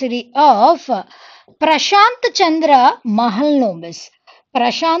anniversary of Prashant Chandra Mahalnobis.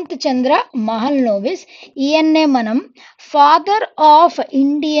 ఈయన్నే మనం father of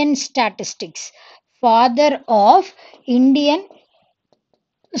Indian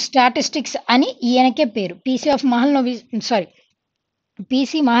statistics అని ఈయనకే పేరు.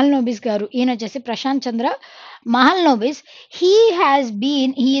 PC Mahalanobis గారు, ఈయన వచ్చేసి ప్రశాంత్ చంద్ర Mahalanobis. He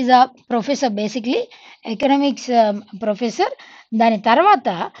is a professor, basically economics professor. దాని తర్వాత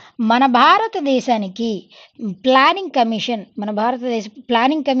మన భారతదేశానికి planning commission,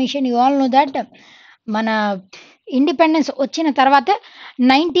 you all know that, మన ఇండిపెండెన్స్ వచ్చిన తర్వాత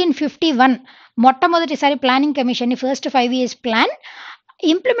 1951 మొట్టమొదటిసారి planning కమిషన్ని, first 5 years plan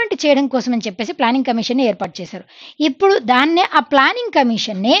implement చేయడం కోసం అని చెప్పేసి ప్లానింగ్ కమిషన్ని ఏర్పాటు చేశారు. ఇప్పుడు ఆ ప్లానింగ్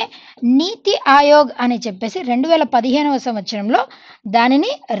కమిషన్నే నీతి ఆయోగ్ అని చెప్పేసి 2015వ సంవత్సరంలో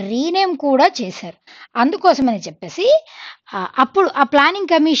దానిని రీనేమ్ కూడా చేశారు. అందుకోసమని చెప్పేసి అప్పుడు ఆ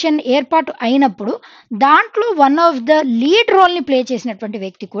ప్లానింగ్ కమిషన్ ఏర్పాటు అయినప్పుడు దాంట్లో one of the lead రోల్ని play చేసినటువంటి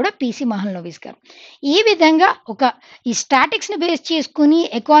వ్యక్తి కూడా పిసి మహల్నోబిస్ గారు. ఈ విధంగా ఈ స్టాటిక్స్ని బేస్ చేసుకుని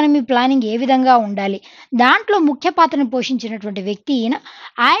ఎకానమీ ప్లానింగ్ ఏ విధంగా ఉండాలి, దాంట్లో ముఖ్య పాత్రను పోషించినటువంటి వ్యక్తి ఈయన.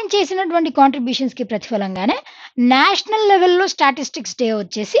 ఆయన చేసినటువంటి కాంట్రిబ్యూషన్స్కి ప్రతిఫలంగానే నేషనల్ లెవెల్లో స్టాటిస్టిక్స్ డే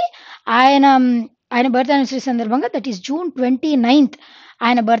వచ్చేసి ఆయన బర్త్ యానివర్సరీ సందర్భంగా, దట్ ఈస్ June 29th,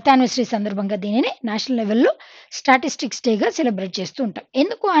 ఆయన బర్త్ యానివర్సరీ సందర్భంగా దీనిని నేషనల్ లెవెల్లో స్టాటిస్టిక్స్ డేగా సెలబ్రేట్ చేస్తూ ఉంటాం.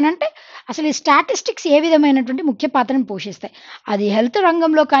 ఎందుకు అనంటే అసలు ఈ స్టాటిస్టిక్స్ ఏ విధమైనటువంటి ముఖ్య పాత్రను పోషిస్తాయి, అది హెల్త్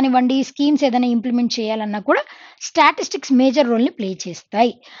రంగంలో కానివ్వండి, స్కీమ్స్ ఏదైనా ఇంప్లిమెంట్ చేయాలన్నా కూడా స్టాటిస్టిక్స్ మేజర్ రోల్ని ప్లే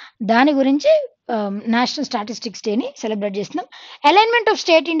చేస్తాయి. దాని గురించి నేషనల్ స్టాటిస్టిక్స్ డేని సెలబ్రేట్ చేస్తున్నాం. Alignment of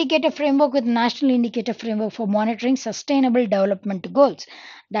state indicator framework with national indicator framework for monitoring sustainable development goals,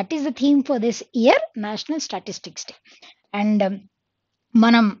 that is the theme for this year national statistics day. And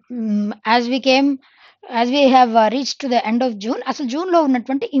మనం as we have reach to the end of June, అసలు జూన్లో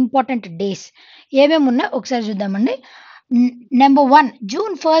ఉన్నటువంటి important days ఏమేమి ఉన్నాయో ఒకసారి చూద్దామండి. Number 1,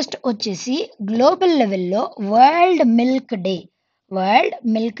 June 1st వచ్చేసి global లెవెల్లో world milk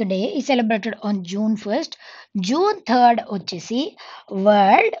day is celebrated on June 1st. June 3rd వచ్చేసి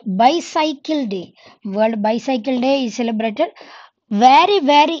world bicycle day is celebrated. Very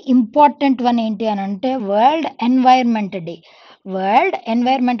very important one ఏంటి అని అంటే world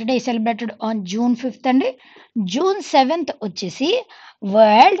environment day celebrated on June 5th అండి. June 7th వచ్చేసి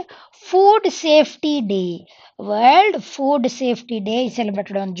world food safety day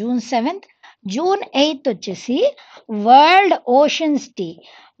celebrated on June 7th. June 8th వచ్చేసి world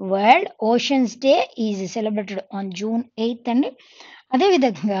oceans day is celebrated on June 8th అండి.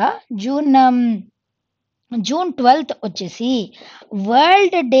 అదేవిధంగా June 12th వచ్చేసి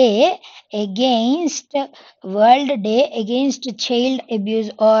world day against child abuse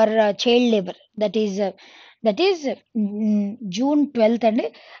are child labour, that is June 12th అండి.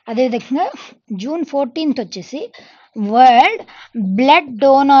 అదేవిధంగా June 14th వచ్చేసి world blood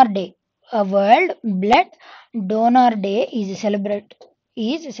donor day is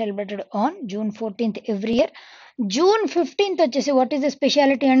celebrated on June 14th every year. June 15th వచ్చేసి what is the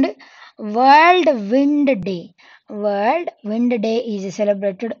speciality అండి, world wind day is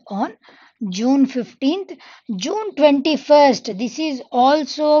celebrated on June 15th. June 21st, this is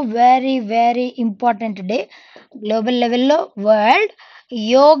also very important day. Global level lo World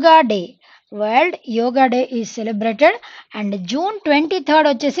Yoga Day. World Yoga Day is celebrated. And June 23rd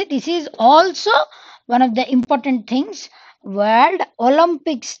వచ్చేసి this is also one of the important things. World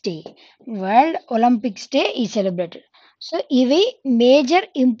Olympics Day. World Olympics Day is celebrated. So ఇవి major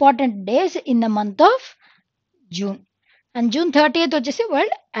important days in the month of June. And June 30th వచ్చేసి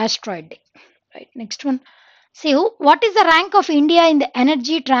World Asteroid Day. Right. Next one. See what is the rank of India in the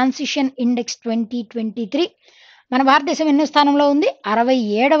Energy Transition Index 2023? మన భారతదేశం ఎన్నో స్థానంలో ఉంది?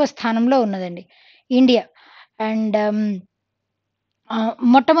 67వ స్థానంలో ఉన్నదండి India. And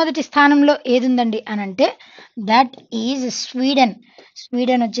మొట్టమొదటి స్థానంలో ఏది ఉందండి అని అంటే దట్ ఈజ్ స్వీడన్.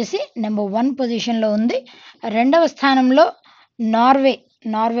 స్వీడన్ వచ్చేసి నెంబర్ 1 పొజిషన్లో ఉంది. రెండవ స్థానంలో నార్వే.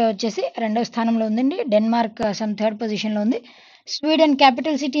 నార్వే వచ్చేసి రెండవ స్థానంలో ఉందండి. డెన్మార్క్ సమ్ 3rd పొజిషన్లో ఉంది. స్వీడన్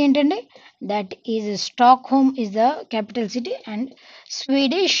క్యాపిటల్ సిటీ ఏంటండి? That is stock home is the capital city and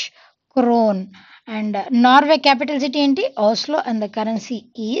Swedish crown. And Norway capital city ఏంటి? ఆస్లో and the currency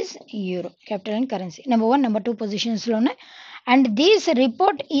is euro. Capital and currency number 1 number 2 పొజిషన్స్లో ఉన్నాయి. And this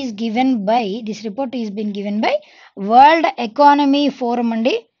report is been given by World Economy Forum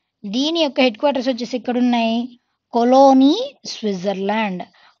అండి. దీని యొక్క head quarters వచ్చేసి ఇక్కడ ఉన్నాయి కొలోనీ Switzerland.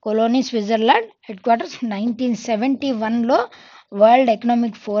 కొలోనీ Switzerland head quarters 1971లో world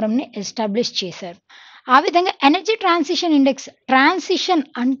economic ఫోరంని establish చేశారు. ఆ విధంగా ఎనర్జీ ట్రాన్సిషన్ ఇండెక్స్. ట్రాన్సిషన్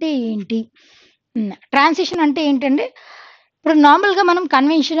అంటే ఏంటి? ట్రాన్సిషన్ అంటే ఏంటంటే ఇప్పుడు నార్మల్గా మనం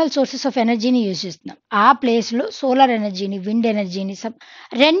కన్వెన్షనల్ సోర్సెస్ ఆఫ్ ఎనర్జీని యూజ్ చేస్తున్నాం. ఆ ప్లేస్లో సోలార్ ఎనర్జీని, విండ్ ఎనర్జీని,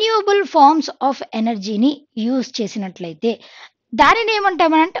 రెన్యూవబుల్ ఫార్మ్స్ ఆఫ్ ఎనర్జీని యూజ్ చేసినట్లయితే దానిని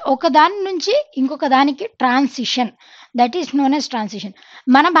ఏమంటామనంటే ఒక దాని నుంచి ఇంకొక దానికి transition. That is known as transition.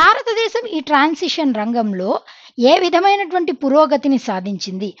 మన భారతదేశం ఈ ట్రాన్సిషన్ రంగంలో ఏ విధమైనటువంటి పురోగతిని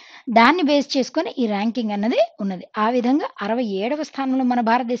సాధించింది దాన్ని బేస్ చేసుకొని ఈ ర్యాంకింగ్ అన్నది ఉన్నది. ఆ విధంగా 67వ స్థానంలో మన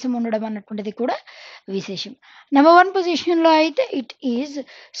భారతదేశం ఉండడం అన్నటువంటిది కూడా విశేషం. నెంబర్ 1 పొజిషన్లో అయితే ఇట్ ఈజ్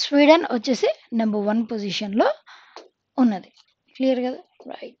స్వీడన్ వచ్చేసి నెంబర్ 1 పొజిషన్లో ఉన్నది. క్లియర్ కదా?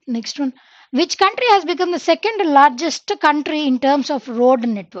 Right. Next one. Which country has become the second largest country in terms of road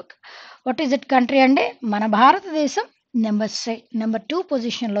network? What is that country అంటే మన భారతదేశం నెంబర్ 2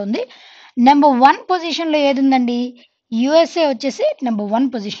 పొజిషన్లో ఉంది. నెంబర్ 1 పొజిషన్లో ఏది ఉందండి? యుఎస్ఏ వచ్చేసి నెంబర్ 1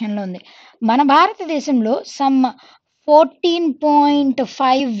 పొజిషన్లో ఉంది. మన భారతదేశంలో some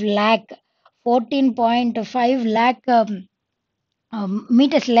 14.5 lakh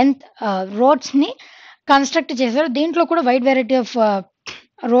metres length రోడ్స్ని construct చేశారు. దీంట్లో కూడా వైడ్ వెరైటీ ఆఫ్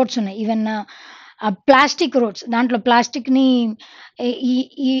రోడ్స్ ఉన్నాయి. ఈవెన్ ప్లాస్టిక్ రోడ్స్, దాంట్లో ప్లాస్టిక్ని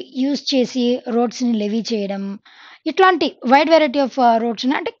యూజ్ చేసి రోడ్స్ని లెవీ చేయడం, ఇట్లాంటి వైడ్ వెరైటీ ఆఫ్ రోడ్స్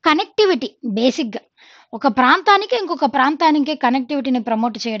ఉన్నాయి. అంటే కనెక్టివిటీ బేసిక్గా ఒక ప్రాంతానికి ఇంకొక ప్రాంతానికి కనెక్టివిటీని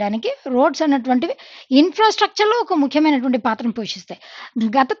ప్రమోట్ చేయడానికి రోడ్స్ అన్నటువంటివి ఇన్ఫ్రాస్ట్రక్చర్లో ఒక ముఖ్యమైనటువంటి పాత్రను పోషిస్తాయి.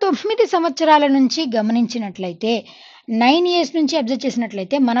 గత 9 సంవత్సరాల నుంచి గమనించినట్లయితే 9 ఇయర్స్ నుంచి అబ్జర్వ్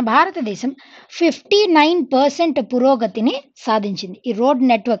చేసినట్లయితే మన భారతదేశం 59% పురోగతిని సాధించింది. ఈ రోడ్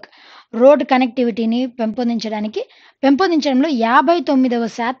నెట్వర్క్, రోడ్ కనెక్టివిటీని పెంపొందించడంలో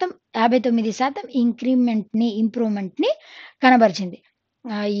 59% ఇంప్రూవ్మెంట్ని కనబరిచింది.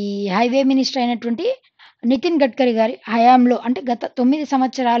 ఈ హైవే మినిస్టర్ అయినటువంటి నితిన్ గడ్కరీ గారి హయాంలో, అంటే గత 9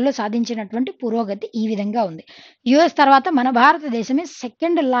 సంవత్సరాల్లో సాధించినటువంటి పురోగతి ఈ విధంగా ఉంది. యుఎస్ తర్వాత మన భారతదేశమే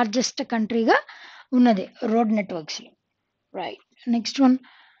సెకండ్ లార్జెస్ట్ కంట్రీగా ఉన్నది road నెట్వర్క్స్లో. Right. Next one.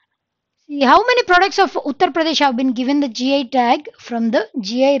 How many products of Uttar Pradesh have been given the GI tag from the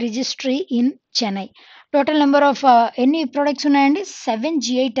GI registry in Chennai? Total number of ఎన్ని products ఉన్నాయండి? 7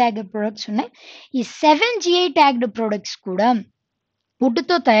 GI tagged products ఉన్నాయి. ఈ 7 GI tagged products కూడా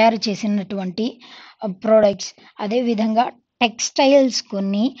వుడ్తో తయారు చేసినటువంటి products, అదేవిధంగా textiles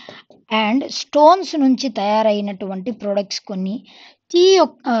కొన్ని, and stones నుంచి తయారైనటువంటి ప్రోడక్ట్స్ కొన్ని,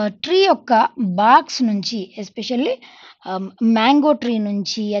 ట్రీ యొక్క బాక్స్ నుంచి, ఎస్పెషల్లీ మ్యాంగో ట్రీ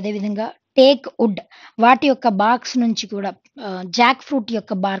నుంచి, అదేవిధంగా టేక్ వుడ్ వాటి యొక్క బాక్స్ నుంచి కూడా, జాక్ ఫ్రూట్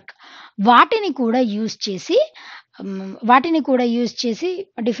యొక్క బార్క్, వాటిని కూడా యూజ్ చేసి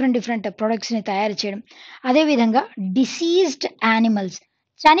డిఫరెంట్ ప్రొడక్ట్స్ని తయారు చేయడం. అదేవిధంగా డిసీజ్డ్ యానిమల్స్,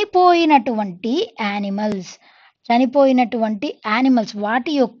 చనిపోయినటువంటి యానిమల్స్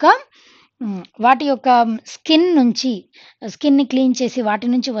వాటి యొక్క స్కిన్ని క్లీన్ చేసి వాటి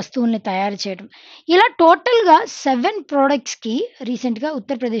నుంచి వస్తువుల్ని తయారు చేయడం. ఇలా టోటల్గా 7 ప్రోడక్ట్స్కి రీసెంట్గా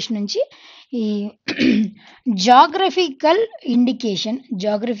ఉత్తరప్రదేశ్ నుంచి ఈ జాగ్రఫికల్ ఇండికేషన్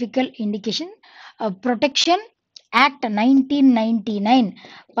ప్రొటెక్షన్ యాక్ట్ 1999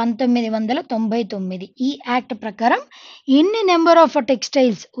 ఈ యాక్ట్ ప్రకారం ఇన్ని నెంబర్ ఆఫ్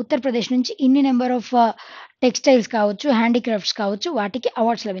టెక్స్టైల్స్, ఉత్తరప్రదేశ్ నుంచి ఇన్ని నెంబర్ ఆఫ్ టెక్స్టైల్స్ కావచ్చు, హ్యాండీక్రాఫ్ట్స్ కావచ్చు, వాటికి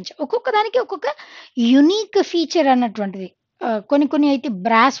అవార్డ్స్ లభించాయి. ఒక్కొక్క దానికి ఒక్కొక్క యునిక్ ఫీచర్ అన్నటువంటిది. కొన్ని కొన్ని అయితే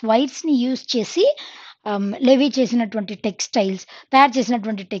బ్రాస్ వైర్స్‌ని యూజ్ చేసి లెవీ చేసినటువంటి టెక్స్టైల్స్, తయారు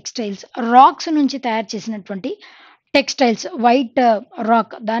చేసినటువంటి టెక్స్టైల్స్, రాక్స్ నుంచి తయారు చేసినటువంటి టెక్స్టైల్స్, వైట్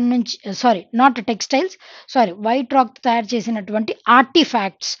రాక్ దాని నుంచి, నాట్ టెక్స్టైల్స్, వైట్ రాక్ తయారు చేసినటువంటి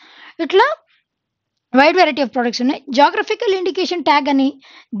ఆర్టిఫాక్ట్స్, ఇట్లా వైడ్ వెరైటీ ఆఫ్ ప్రొడక్ట్స్ ఉన్నాయి. జాగ్రఫికల్ ఇండికేషన్ ట్యాగ్ అని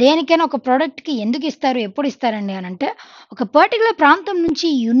దేనికైనా ఒక ప్రోడక్ట్‌కి ఎందుకు ఇస్తారు? ఎప్పుడు ఇస్తారండి అనంటే, ఒక పర్టిక్యులర్ ప్రాంతం నుంచి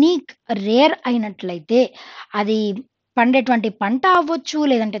యునిక్, రేర్ అయినట్లయితే అది పండేటువంటి పంట అవ్వచ్చు,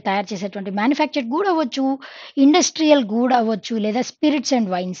 లేదంటే తయారు చేసేటువంటి మ్యానుఫ్యాక్చర్డ్ గూడ్ అవ్వచ్చు, ఇండస్ట్రియల్ గూడ్ అవ్వచ్చు, లేదా స్పిరిట్స్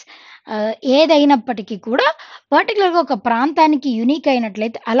అండ్ వైన్స్, ఏదైనప్పటికీ కూడా పర్టిక్యులర్‌గా ఒక ప్రాంతానికి యునిక్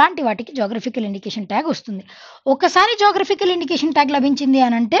అయినట్లయితే అలాంటి వాటికి జాగ్రఫికల్ ఇండికేషన్ ట్యాగ్ వస్తుంది. ఒకసారి జాగ్రఫికల్ ఇండికేషన్ ట్యాగ్ లభించింది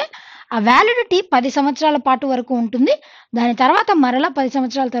అనంటే ఆ వ్యాలిడిటీ 10 సంవత్సరాల పాటు వరకు ఉంటుంది. దాని తర్వాత మరలా 10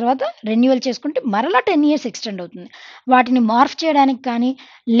 సంవత్సరాల తర్వాత రెన్యువల్ చేసుకుంటే మరలా 10 ఇయర్స్ ఎక్స్‌టెండ్ అవుతుంది. వాటిని మార్ఫ్ చేయడానికి కానీ,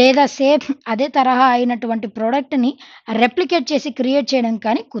 లేదా సేమ్ అదే తరహా అయినటువంటి ప్రొడక్ట్‌ని రెప్లికేట్ చేసి క్రియేట్ చేయడానికి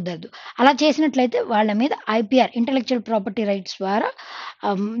కానీ కుదరదు. అలా చేసినట్లయితే వాళ్ళ మీద ఐపీఆర్, ఇంటలెక్చువల్ ప్రాపర్టీ రైట్స్ ద్వారా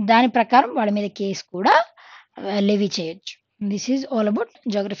దాని ప్రకారం వాళ్ళ మీద కేస్ కూడా లెవీ చేయొచ్చు. This is all about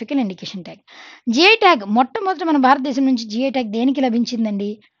geographical indication tag. GI tag మొట్టమొదట మన భారతదేశం నుంచి జీఐ ట్యాగ్ దేనికి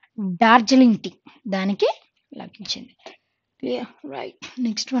లభించిందండి? డార్జిలింగ్ టీ దానికి లభించింది. Clear, right.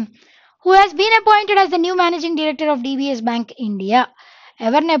 Next one, who has been appointed as the new managing director of DBS bank India?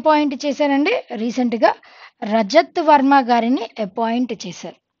 ఎవరిని అపాయింట్ చేశారండి? రీసెంట్గా రజత్ వర్మ గారిని అపాయింట్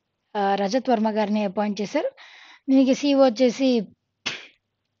చేశారు. రజత్ వర్మ గారిని అపాయింట్ చేశారు. దీనికి సిఇఓ వచ్చేసి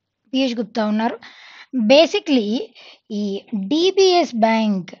పీయూష్ గుప్తా ఉన్నారు. బేసిక్లీ ఈ DBS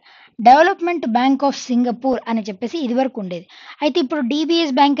bank development bank of Singapore అని చెప్పేసి ఇదివరకు ఉండేది. అయితే ఇప్పుడు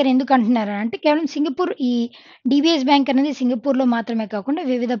డిబిఎస్ బ్యాంక్ అని ఎందుకు అంటున్నారు అంటే, కేవలం సింగపూర్, ఈ డిబిఎస్ బ్యాంక్ అనేది సింగపూర్లో మాత్రమే కాకుండా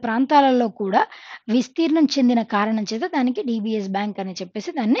వివిధ ప్రాంతాలలో కూడా విస్తీర్ణం చెందిన కారణం చేత దానికి డిబిఎస్ బ్యాంక్ అని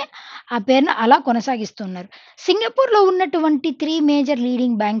చెప్పేసి దాన్ని, ఆ పేరును అలా కొనసాగిస్తున్నారు. సింగపూర్లో ఉన్నటువంటి 3 major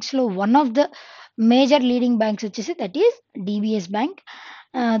leading బ్యాంక్స్లో one of the major leading banks వచ్చేసి దట్ ఈస్ డిబిఎస్ బ్యాంక్.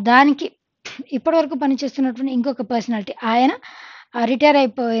 దానికి ఇప్పటివరకు పనిచేస్తున్నటువంటి ఇంకొక పర్సనాలిటీ, ఆయన రిటైర్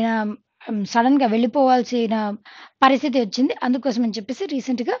అయిపోయిన, సడన్‌గా వెళ్ళిపోవాల్సిన పరిస్థితి వచ్చింది. అందుకోసం అని చెప్పేసి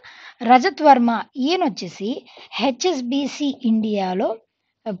రీసెంట్‌గా రజత్ వర్మ ఈయనొచ్చేసి హెచ్ఎస్బీసీ ఇండియాలో,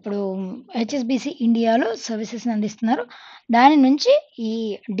 ఇప్పుడు హెచ్ఎస్బీసీ ఇండియాలో సర్వీసెస్‌ని అందిస్తున్నారు. దాని నుంచి ఈ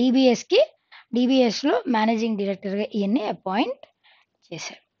డిబిఎస్‌లో మేనేజింగ్ డైరెక్టర్‌గా ఈయన్ని అపాయింట్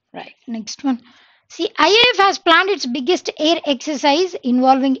చేశారు. Right. Next one, IAF has planned its biggest air exercise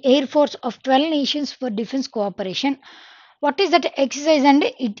involving Air Force of 12 nations for defense cooperation. What is that exercise? And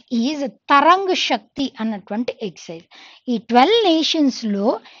it is Tarang Shakti అన్నటువంటి ఎక్సర్సైజ్. ఈ 12 నేషన్స్లో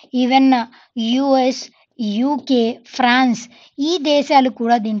ఈవెన్ యుఎస్, యూకే, ఫ్రాన్స్, ఈ దేశాలు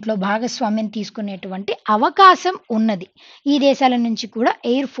కూడా దీంట్లో భాగస్వామ్యం తీసుకునేటువంటి అవకాశం ఉన్నది. ఈ దేశాల నుంచి కూడా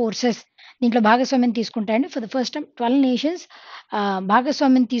ఎయిర్ ఫోర్సెస్ దీంట్లో భాగస్వామ్యం తీసుకుంటాయండి. For the first time 12 nations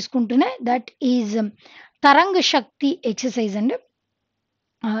భాగస్వామ్యం తీసుకుంటూనే దట్ ఈజ్ తరంగ శక్తి ఎక్సర్సైజ్ అండి.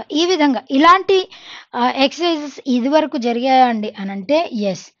 ఈ విధంగా ఇలాంటి ఎక్సర్సైజెస్ ఇదివరకు జరిగాయండి అని అంటే,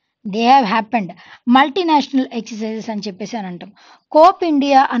 yes, they have happened. Multinational exercises అని చెప్పేసి అని అంటాం. కోప్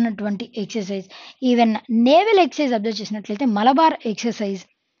ఇండియా అన్నటువంటి exercise, even naval exercise observe చేసినట్లయితే మలబార్ ఎక్సర్సైజ్,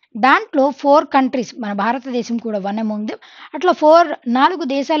 దాంట్లో 4 కంట్రీస్, మన భారతదేశం కూడా వన్ అమౌంగ్ దెమ్, అట్లా 4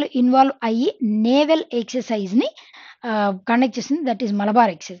 దేశాలు ఇన్వాల్వ్ అయ్యి నేవల్ ఎక్సర్సైజ్ని కండక్ట్ చేసింది, దట్ ఈస్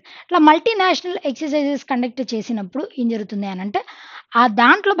మలబార్ ఎక్సర్సైజ్. అట్లా మల్టీనేషనల్ ఎక్సర్సైజెస్ కండక్ట్ చేసినప్పుడు ఏం జరుగుతుంది అని అంటే, ఆ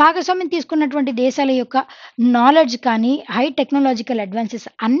దాంట్లో భాగస్వామ్యం తీసుకున్నటువంటి దేశాల యొక్క నాలెడ్జ్ కానీ, హై టెక్నాలజికల్ అడ్వాన్సెస్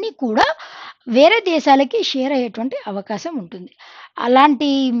అన్నీ కూడా వేరే దేశాలకి షేర్ అయ్యేటువంటి అవకాశం ఉంటుంది. అలాంటి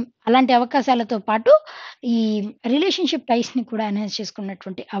అలాంటి అవకాశాలతో పాటు ఈ రిలేషన్షిప్ టైస్ని కూడా ఎన్హాన్స్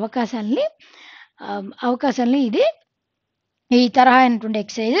చేసుకున్నటువంటి అవకాశాలని ఇది ఈ తరహా అయినటువంటి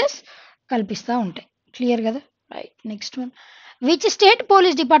ఎక్సర్సైజెస్ కల్పిస్తూ ఉంటాయి. క్లియర్ కదా? Right. Next one, which state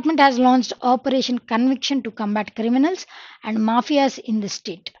police department has launched operation conviction to combat criminals and mafias in the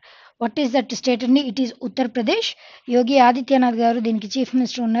state? What is that state అండి? It is Uttar Pradesh. యోగి ఆదిత్యనాథ్ గారు దీనికి చీఫ్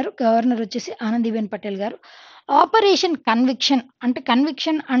మినిస్టర్ ఉన్నారు. గవర్నర్ వచ్చేసి ఆనందీబెన్ పటేల్ గారు. ఆపరేషన్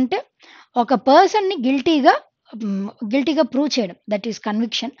కన్విక్షన్ అంటే ఒక పర్సన్ని గిల్టీగా ప్రూవ్ చేయడం, దట్ ఈస్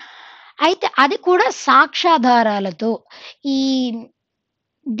కన్విక్షన్. అయితే అది కూడా సాక్ష్యాధారాలతో. ఈ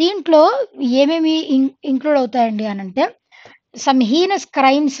దీంట్లో ఏమేమి ఇంక్లూడ్ అవుతాయండి అని అంటే, some heinous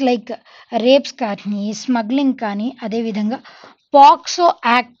crimes like rapes కానీ, స్మగ్లింగ్ కానీ, అదేవిధంగా పాక్సో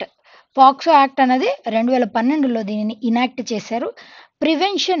యాక్ట్ అనేది 2012లో దీనిని ఇనాక్ట్ చేశారు.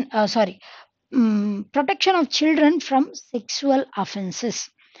 Protection of children from sexual offences.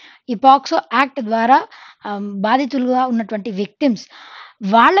 ఈ పాక్సో యాక్ట్ ద్వారా బాధితులుగా ఉన్నటువంటి విక్టిమ్స్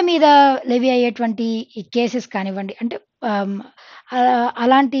వాళ్ళ మీద లెవీ అయ్యేటువంటి కేసెస్ కానివ్వండి, అంటే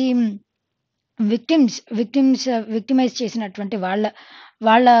అలాంటి విక్టిమైజ్ చేసినటువంటి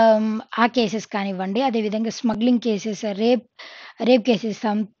వాళ్ళ ఆ కేసెస్ కానివ్వండి, అదేవిధంగా smuggling cases, rape cases,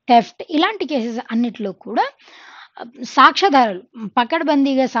 theft ఇలాంటి కేసెస్ అన్నిటిలో కూడా సాక్ష్యాధారాలు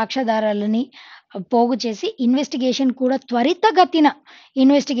పకడ్బందీగా సాక్ష్యాధారాలని పోగు చేసి ఇన్వెస్టిగేషన్ కూడా త్వరితగతిన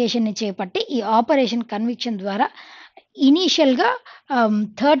ఇన్వెస్టిగేషన్‌ని చేపట్టి ఈ ఆపరేషన్ కన్విక్షన్ ద్వారా ఇనీషియల్‌గా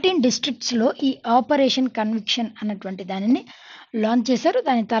 13 డిస్ట్రిక్ట్స్‌లో ఈ ఆపరేషన్ కన్విక్షన్ అన్నటువంటి దానిని లాంచ్ చేశారు.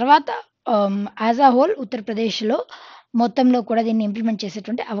 దాని తర్వాత యాజ్ ఎ హోల్ ఉత్తరప్రదేశ్‌లో మొత్తంలో కూడా దీన్ని ఇంప్లిమెంట్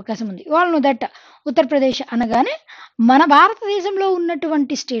చేసేటువంటి అవకాశం ఉంది. You all know that Uttar Pradesh అనగానే మన భారతదేశంలో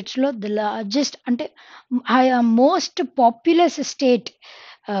ఉన్నటువంటి స్టేట్స్‌లో ది లార్జెస్ట్, అంటే most populous state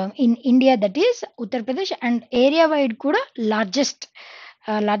in India, that is Uttar Pradesh. And area wide కూడా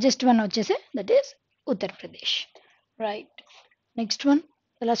లార్జెస్ట్ వన్ వచ్చేసి that is Uttar Pradesh. Right. Next one,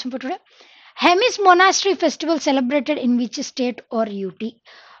 the last one for today. Hemis monastery festival celebrated in which state or UT?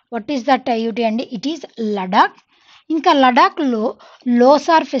 What is that UT అండి? It is Ladakh. ఇంకా లడాక్లో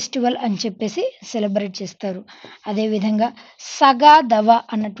Losar festival అని చెప్పేసి celebrate చేస్తారు. అదేవిధంగా సగా దవా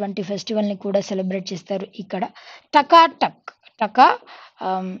అన్నటువంటి ఫెస్టివల్ని కూడా సెలబ్రేట్ చేస్తారు. ఇక్కడ టకా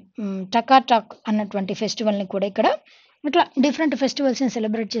టక్ అన్నటువంటి ఫెస్టివల్ని కూడా ఇక్కడ ఇట్లా డిఫరెంట్ ఫెస్టివల్స్ని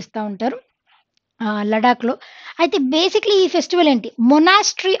సెలబ్రేట్ చేస్తూ ఉంటారు లడాక్లో. అయితే బేసిక్లీ ఈ ఫెస్టివల్ ఏంటి,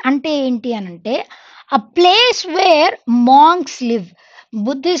 మొనాస్ట్రీ అంటే ఏంటి అని అంటే a place where monks live,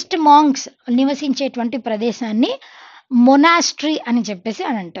 Buddhist monks నివసించేటువంటి ప్రదేశాన్ని మొనాస్ట్రీ అని చెప్పేసి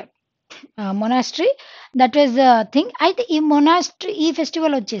అని అంటారు. Monastery, that is the thing. అయితే ఈ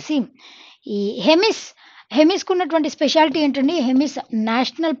ఫెస్టివల్ వచ్చేసి ఈ హెమిస్కు ఉన్నటువంటి స్పెషాలిటీ ఏంటండి, హెమిస్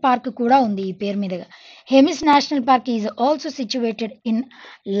నేషనల్ పార్క్ కూడా ఉంది ఈ పేరు మీదుగా. Hemis national park is also situated in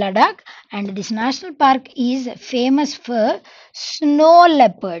Ladakh and this national park is famous for snow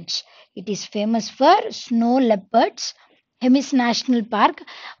leopards. It is famous for snow leopards. Hemis national park.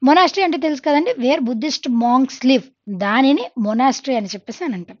 Monastery అంటే తెలుసు కదండి, వేర్ బుద్ధిస్ట్ మాంక్స్ లివ్, దానిని మొనాస్ట్రీ అని చెప్పేసి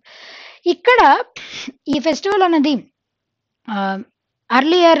అని అంటాం. ఇక్కడ ఈ ఫెస్టివల్ అనేది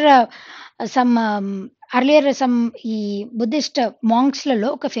అర్లియర్ సమ్ ఈ బుద్ధిస్ట్ మాంక్స్లలో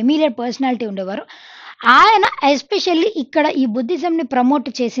ఒక ఫెమిలియర్ పర్సనాలిటీ ఉండేవారు. ఆయన ఎస్పెషల్లీ ఇక్కడ ఈ బుద్ధిజంని ప్రమోట్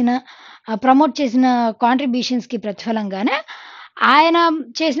చేసిన కాంట్రిబ్యూషన్స్కి ప్రతిఫలంగానే ఆయన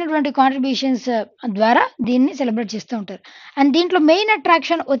చేసినటువంటి కాంట్రిబ్యూషన్స్ ద్వారా దీన్ని సెలబ్రేట్ చేస్తూ ఉంటారు. అండ్ దీంట్లో మెయిన్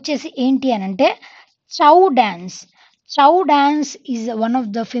అట్రాక్షన్ వచ్చేసి ఏంటి అని అంటే చౌ dance. Chou dance is one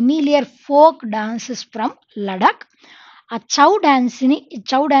of the familiar folk dances from Ladakh. ఆ చౌ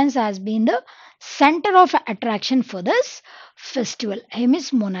dance has been the centre of attraction for this festival Hemis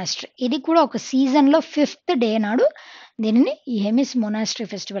monastery. ఇది కూడా ఒక సీజన్లో 5th డే నాడు దీనిని ఈ హెమిస్ మొనాస్ట్రీ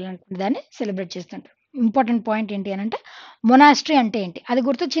ఫెస్టివల్ అనుకునే దాన్ని సెలబ్రేట్ చేస్తుంటారు. ఇంపార్టెంట్ పాయింట్ ఏంటి అని అంటే మొనాస్ట్రీ అంటే ఏంటి అది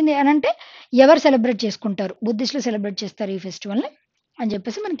గుర్తొచ్చింది అని అంటే ఎవరు సెలబ్రేట్ చేసుకుంటారు, బుద్ధిస్టులు సెలబ్రేట్ చేస్తారు ఈ ఫెస్టివల్ని అని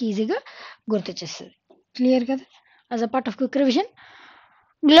చెప్పేసి మనకి ఈజీగా గుర్తొచ్చేస్తుంది. క్లియర్ కదా? As a part of quick revision,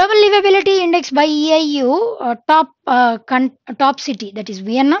 Global Livability Index by EIU, top city, that is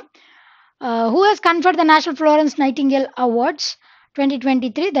Vienna, who has conferred the National Florence Nightingale Awards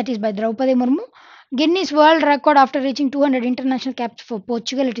 2023, that is by Draupadi Murmu. Guinness World Record after reaching 200 international caps for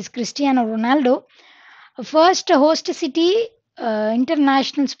Portugal, it is Cristiano Ronaldo. First host city,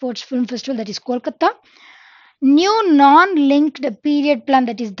 International Sports Film Festival, that is Kolkata. New non-linked period plan,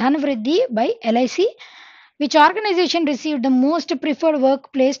 that is Dhanvriddhi by LIC. Which organization received the most preferred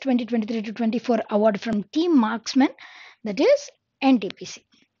workplace 2023 to 24 award from Team Marksman, that is NTPC.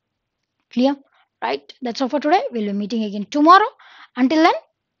 Clear? Right? That's all for today. We'll be meeting again tomorrow. Until then,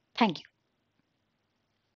 thank you.